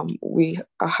 we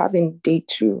are having day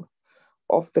 2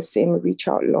 of the same Reach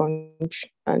Out launch.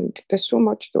 And there's so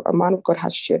much a man of God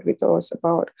has shared with us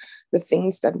about the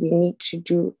things that we need to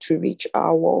do to reach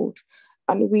our world.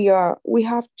 And we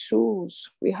have tools.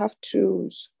 We have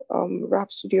tools.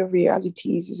 Rhapsody of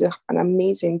Realities is an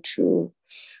amazing tool.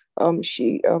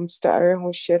 Sister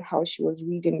Arenho shared how she was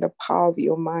reading The Power of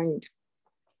Your Mind.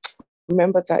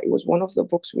 Remember that it was one of the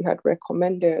books we had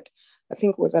recommended, I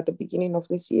think it was at the beginning of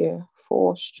this year,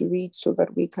 for us to read so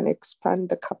that we can expand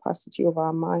the capacity of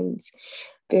our minds.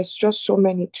 There's just so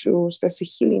many tools. There's a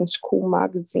Healing School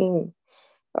magazine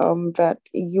that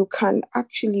you can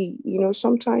actually,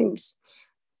 sometimes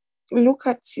look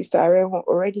at Sister Arenho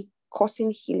already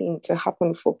causing healing to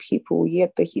happen for people,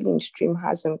 yet the healing stream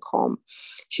hasn't come.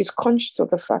 She's conscious of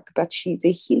the fact that she's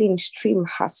a healing stream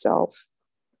herself,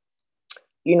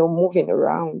 moving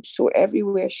around. So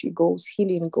everywhere she goes,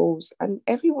 healing goes. And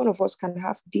every one of us can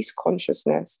have this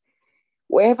consciousness.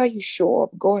 Wherever you show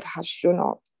up, God has shown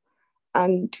up.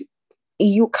 And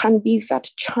you can be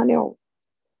that channel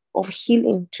of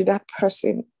healing to that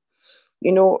person.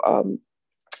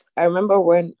 I remember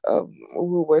when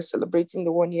we were celebrating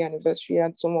the 1-year anniversary,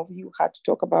 and some of you had to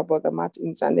talk about Brother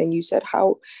Martins, and then you said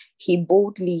how he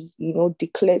boldly,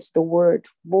 declares the word,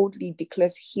 boldly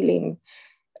declares healing,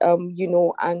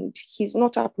 and he's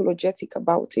not apologetic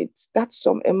about it. That's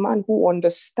a man who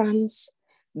understands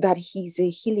that he's a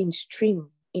healing stream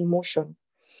in motion.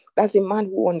 That's a man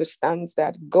who understands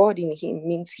that God in him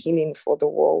means healing for the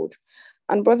world.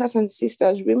 And brothers and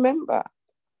sisters, remember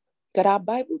that our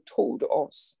Bible told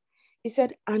us, he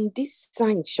said, and these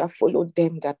signs shall follow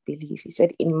them that believe. He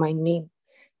said, in my name,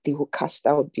 they will cast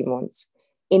out demons.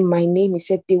 In my name, he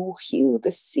said, they will heal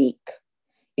the sick.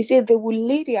 He said, they will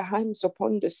lay their hands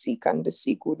upon the sick and the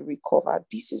sick would recover.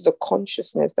 This is the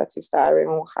consciousness that Sister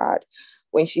Arenho had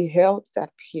when she held that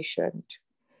patient.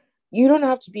 You don't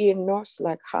have to be a nurse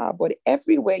like her, but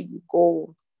everywhere you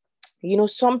go,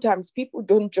 sometimes people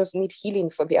don't just need healing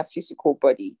for their physical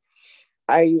body.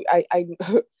 I've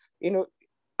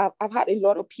had a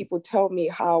lot of people tell me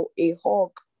how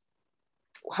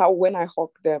when I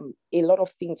hug them, a lot of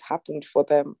things happened for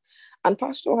them. And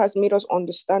Pastor has made us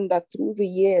understand that through the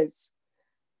years,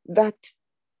 that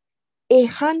a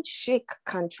handshake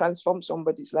can transform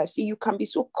somebody's life. See, you can be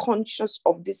so conscious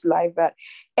of this life that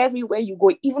everywhere you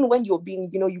go, even when you're being,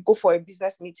 you go for a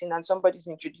business meeting and somebody's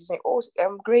introducing,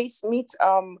 Grace, meet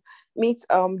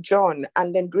John.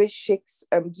 And then Grace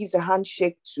gives a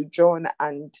handshake to John,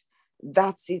 and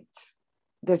that's it.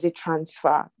 There's a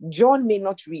transfer. John may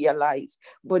not realize,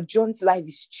 but John's life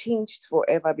is changed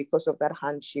forever because of that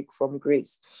handshake from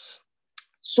Grace.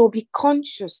 So be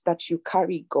conscious that you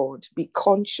carry God. Be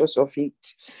conscious of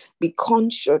it. Be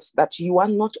conscious that you are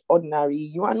not ordinary.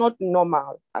 You are not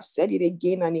normal. I've said it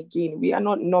again and again. We are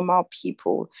not normal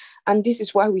people. And this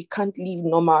is why we can't live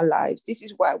normal lives. This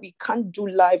is why we can't do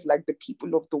life like the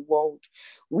people of the world.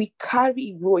 We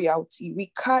carry royalty.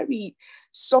 We carry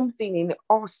something in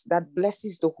us that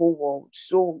blesses the whole world.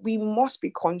 So we must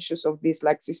be conscious of this,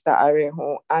 like Sister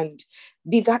Arenho, and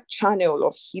be that channel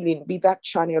of healing, be that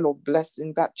channel of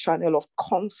blessing, that channel of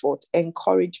comfort,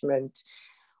 encouragement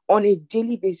on a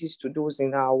daily basis to those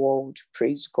in our world.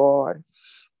 Praise God.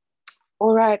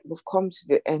 All right, we've come to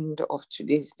the end of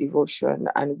today's devotion,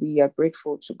 and we are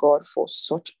grateful to God for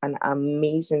such an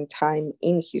amazing time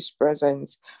in His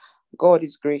presence. God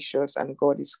is gracious and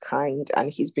God is kind,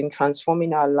 and He's been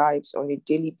transforming our lives on a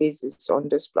daily basis on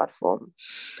this platform.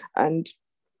 And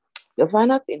the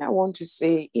final thing I want to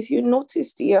say, if you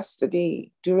noticed yesterday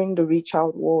during the Reach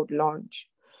Out World launch,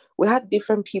 we had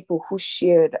different people who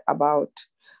shared about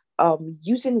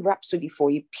using Rhapsody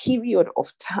for a period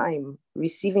of time,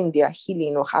 receiving their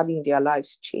healing or having their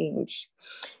lives changed.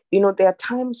 There are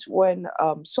times when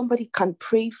somebody can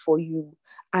pray for you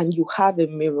and you have a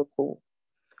miracle.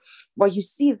 But you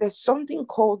see, there's something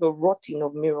called the rotting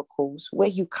of miracles, where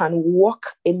you can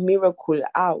work a miracle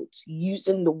out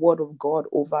using the word of God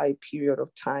over a period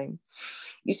of time.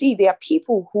 You see, there are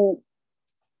people who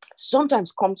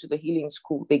sometimes come to the healing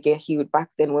school, they get healed. Back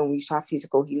then when we used to have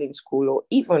physical healing school, or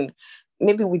even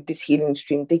maybe with this healing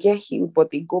stream, they get healed, but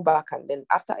they go back, and then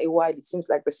after a while, it seems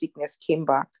like the sickness came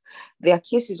back. There are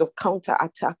cases of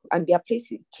counterattack, and there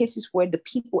are cases where the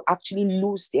people actually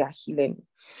lose their healing,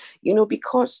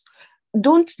 because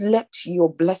don't let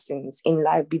your blessings in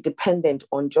life be dependent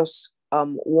on just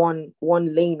one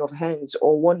laying of hands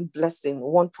or one blessing,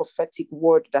 one prophetic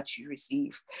word that you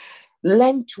receive.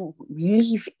 Learn to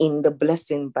live in the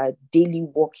blessing by daily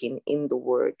walking in the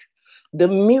word. The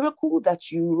miracle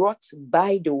that you wrought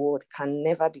by the word can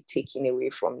never be taken away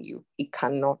from you. It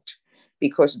cannot,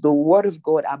 because the word of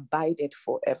God abideth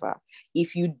forever.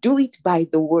 If you do it by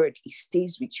the word, it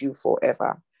stays with you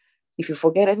forever. If you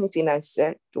forget anything I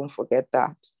said, don't forget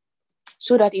that.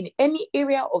 So that in any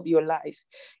area of your life,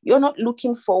 you're not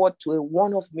looking forward to a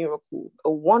one-off miracle,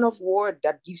 a one-off word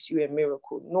that gives you a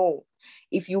miracle. No.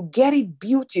 If you get it,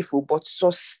 beautiful, but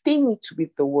sustain it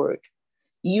with the word.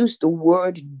 Use the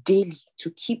word daily to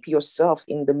keep yourself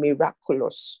in the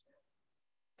miraculous.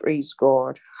 Praise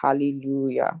God.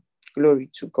 Hallelujah. Glory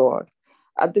to God.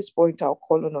 At this point, I'll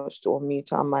call on us to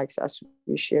unmute our mics as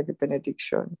we share the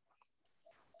benediction.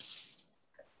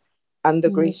 And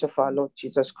the grace of our Lord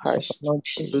Jesus Christ, Lord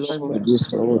the love of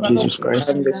Jesus, Lord Jesus Christ,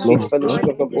 and the Lord sweet of fellowship God,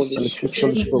 of the Holy and the Spirit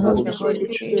fellowship of the Holy Holy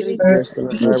Spirit, Spirit, rest and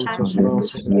abide with us now and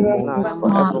forevermore. now and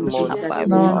now forevermore. Jesus'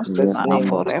 Bible name. In us Jesus' now and name,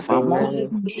 forevermore. amen.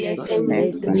 In Jesus'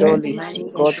 name, Surely,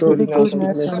 God's Surely goodness and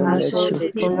goodness mercy and mercy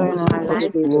will follow us follow all us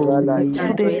the all the days of our lives.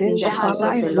 all the days of our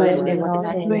life, days, we dwell in the house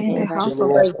of are the in the Lord house To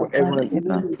of all the Lord forever.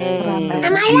 forever. forever.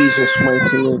 In Jesus'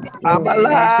 mighty name. I'm Amen.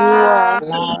 alive.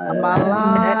 I'm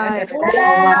Amen. alive.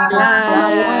 I'm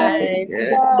alive.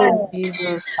 Yeah.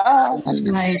 Jesus.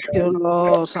 Thank you,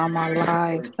 Lord. I'm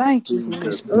alive. Thank you,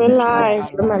 Holy Jesus. Spirit. I'm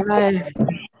I'm alive. alive.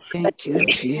 Thank you,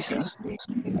 Jesus.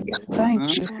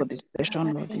 Thank you for the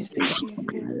session of this day.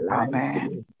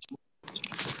 Amen.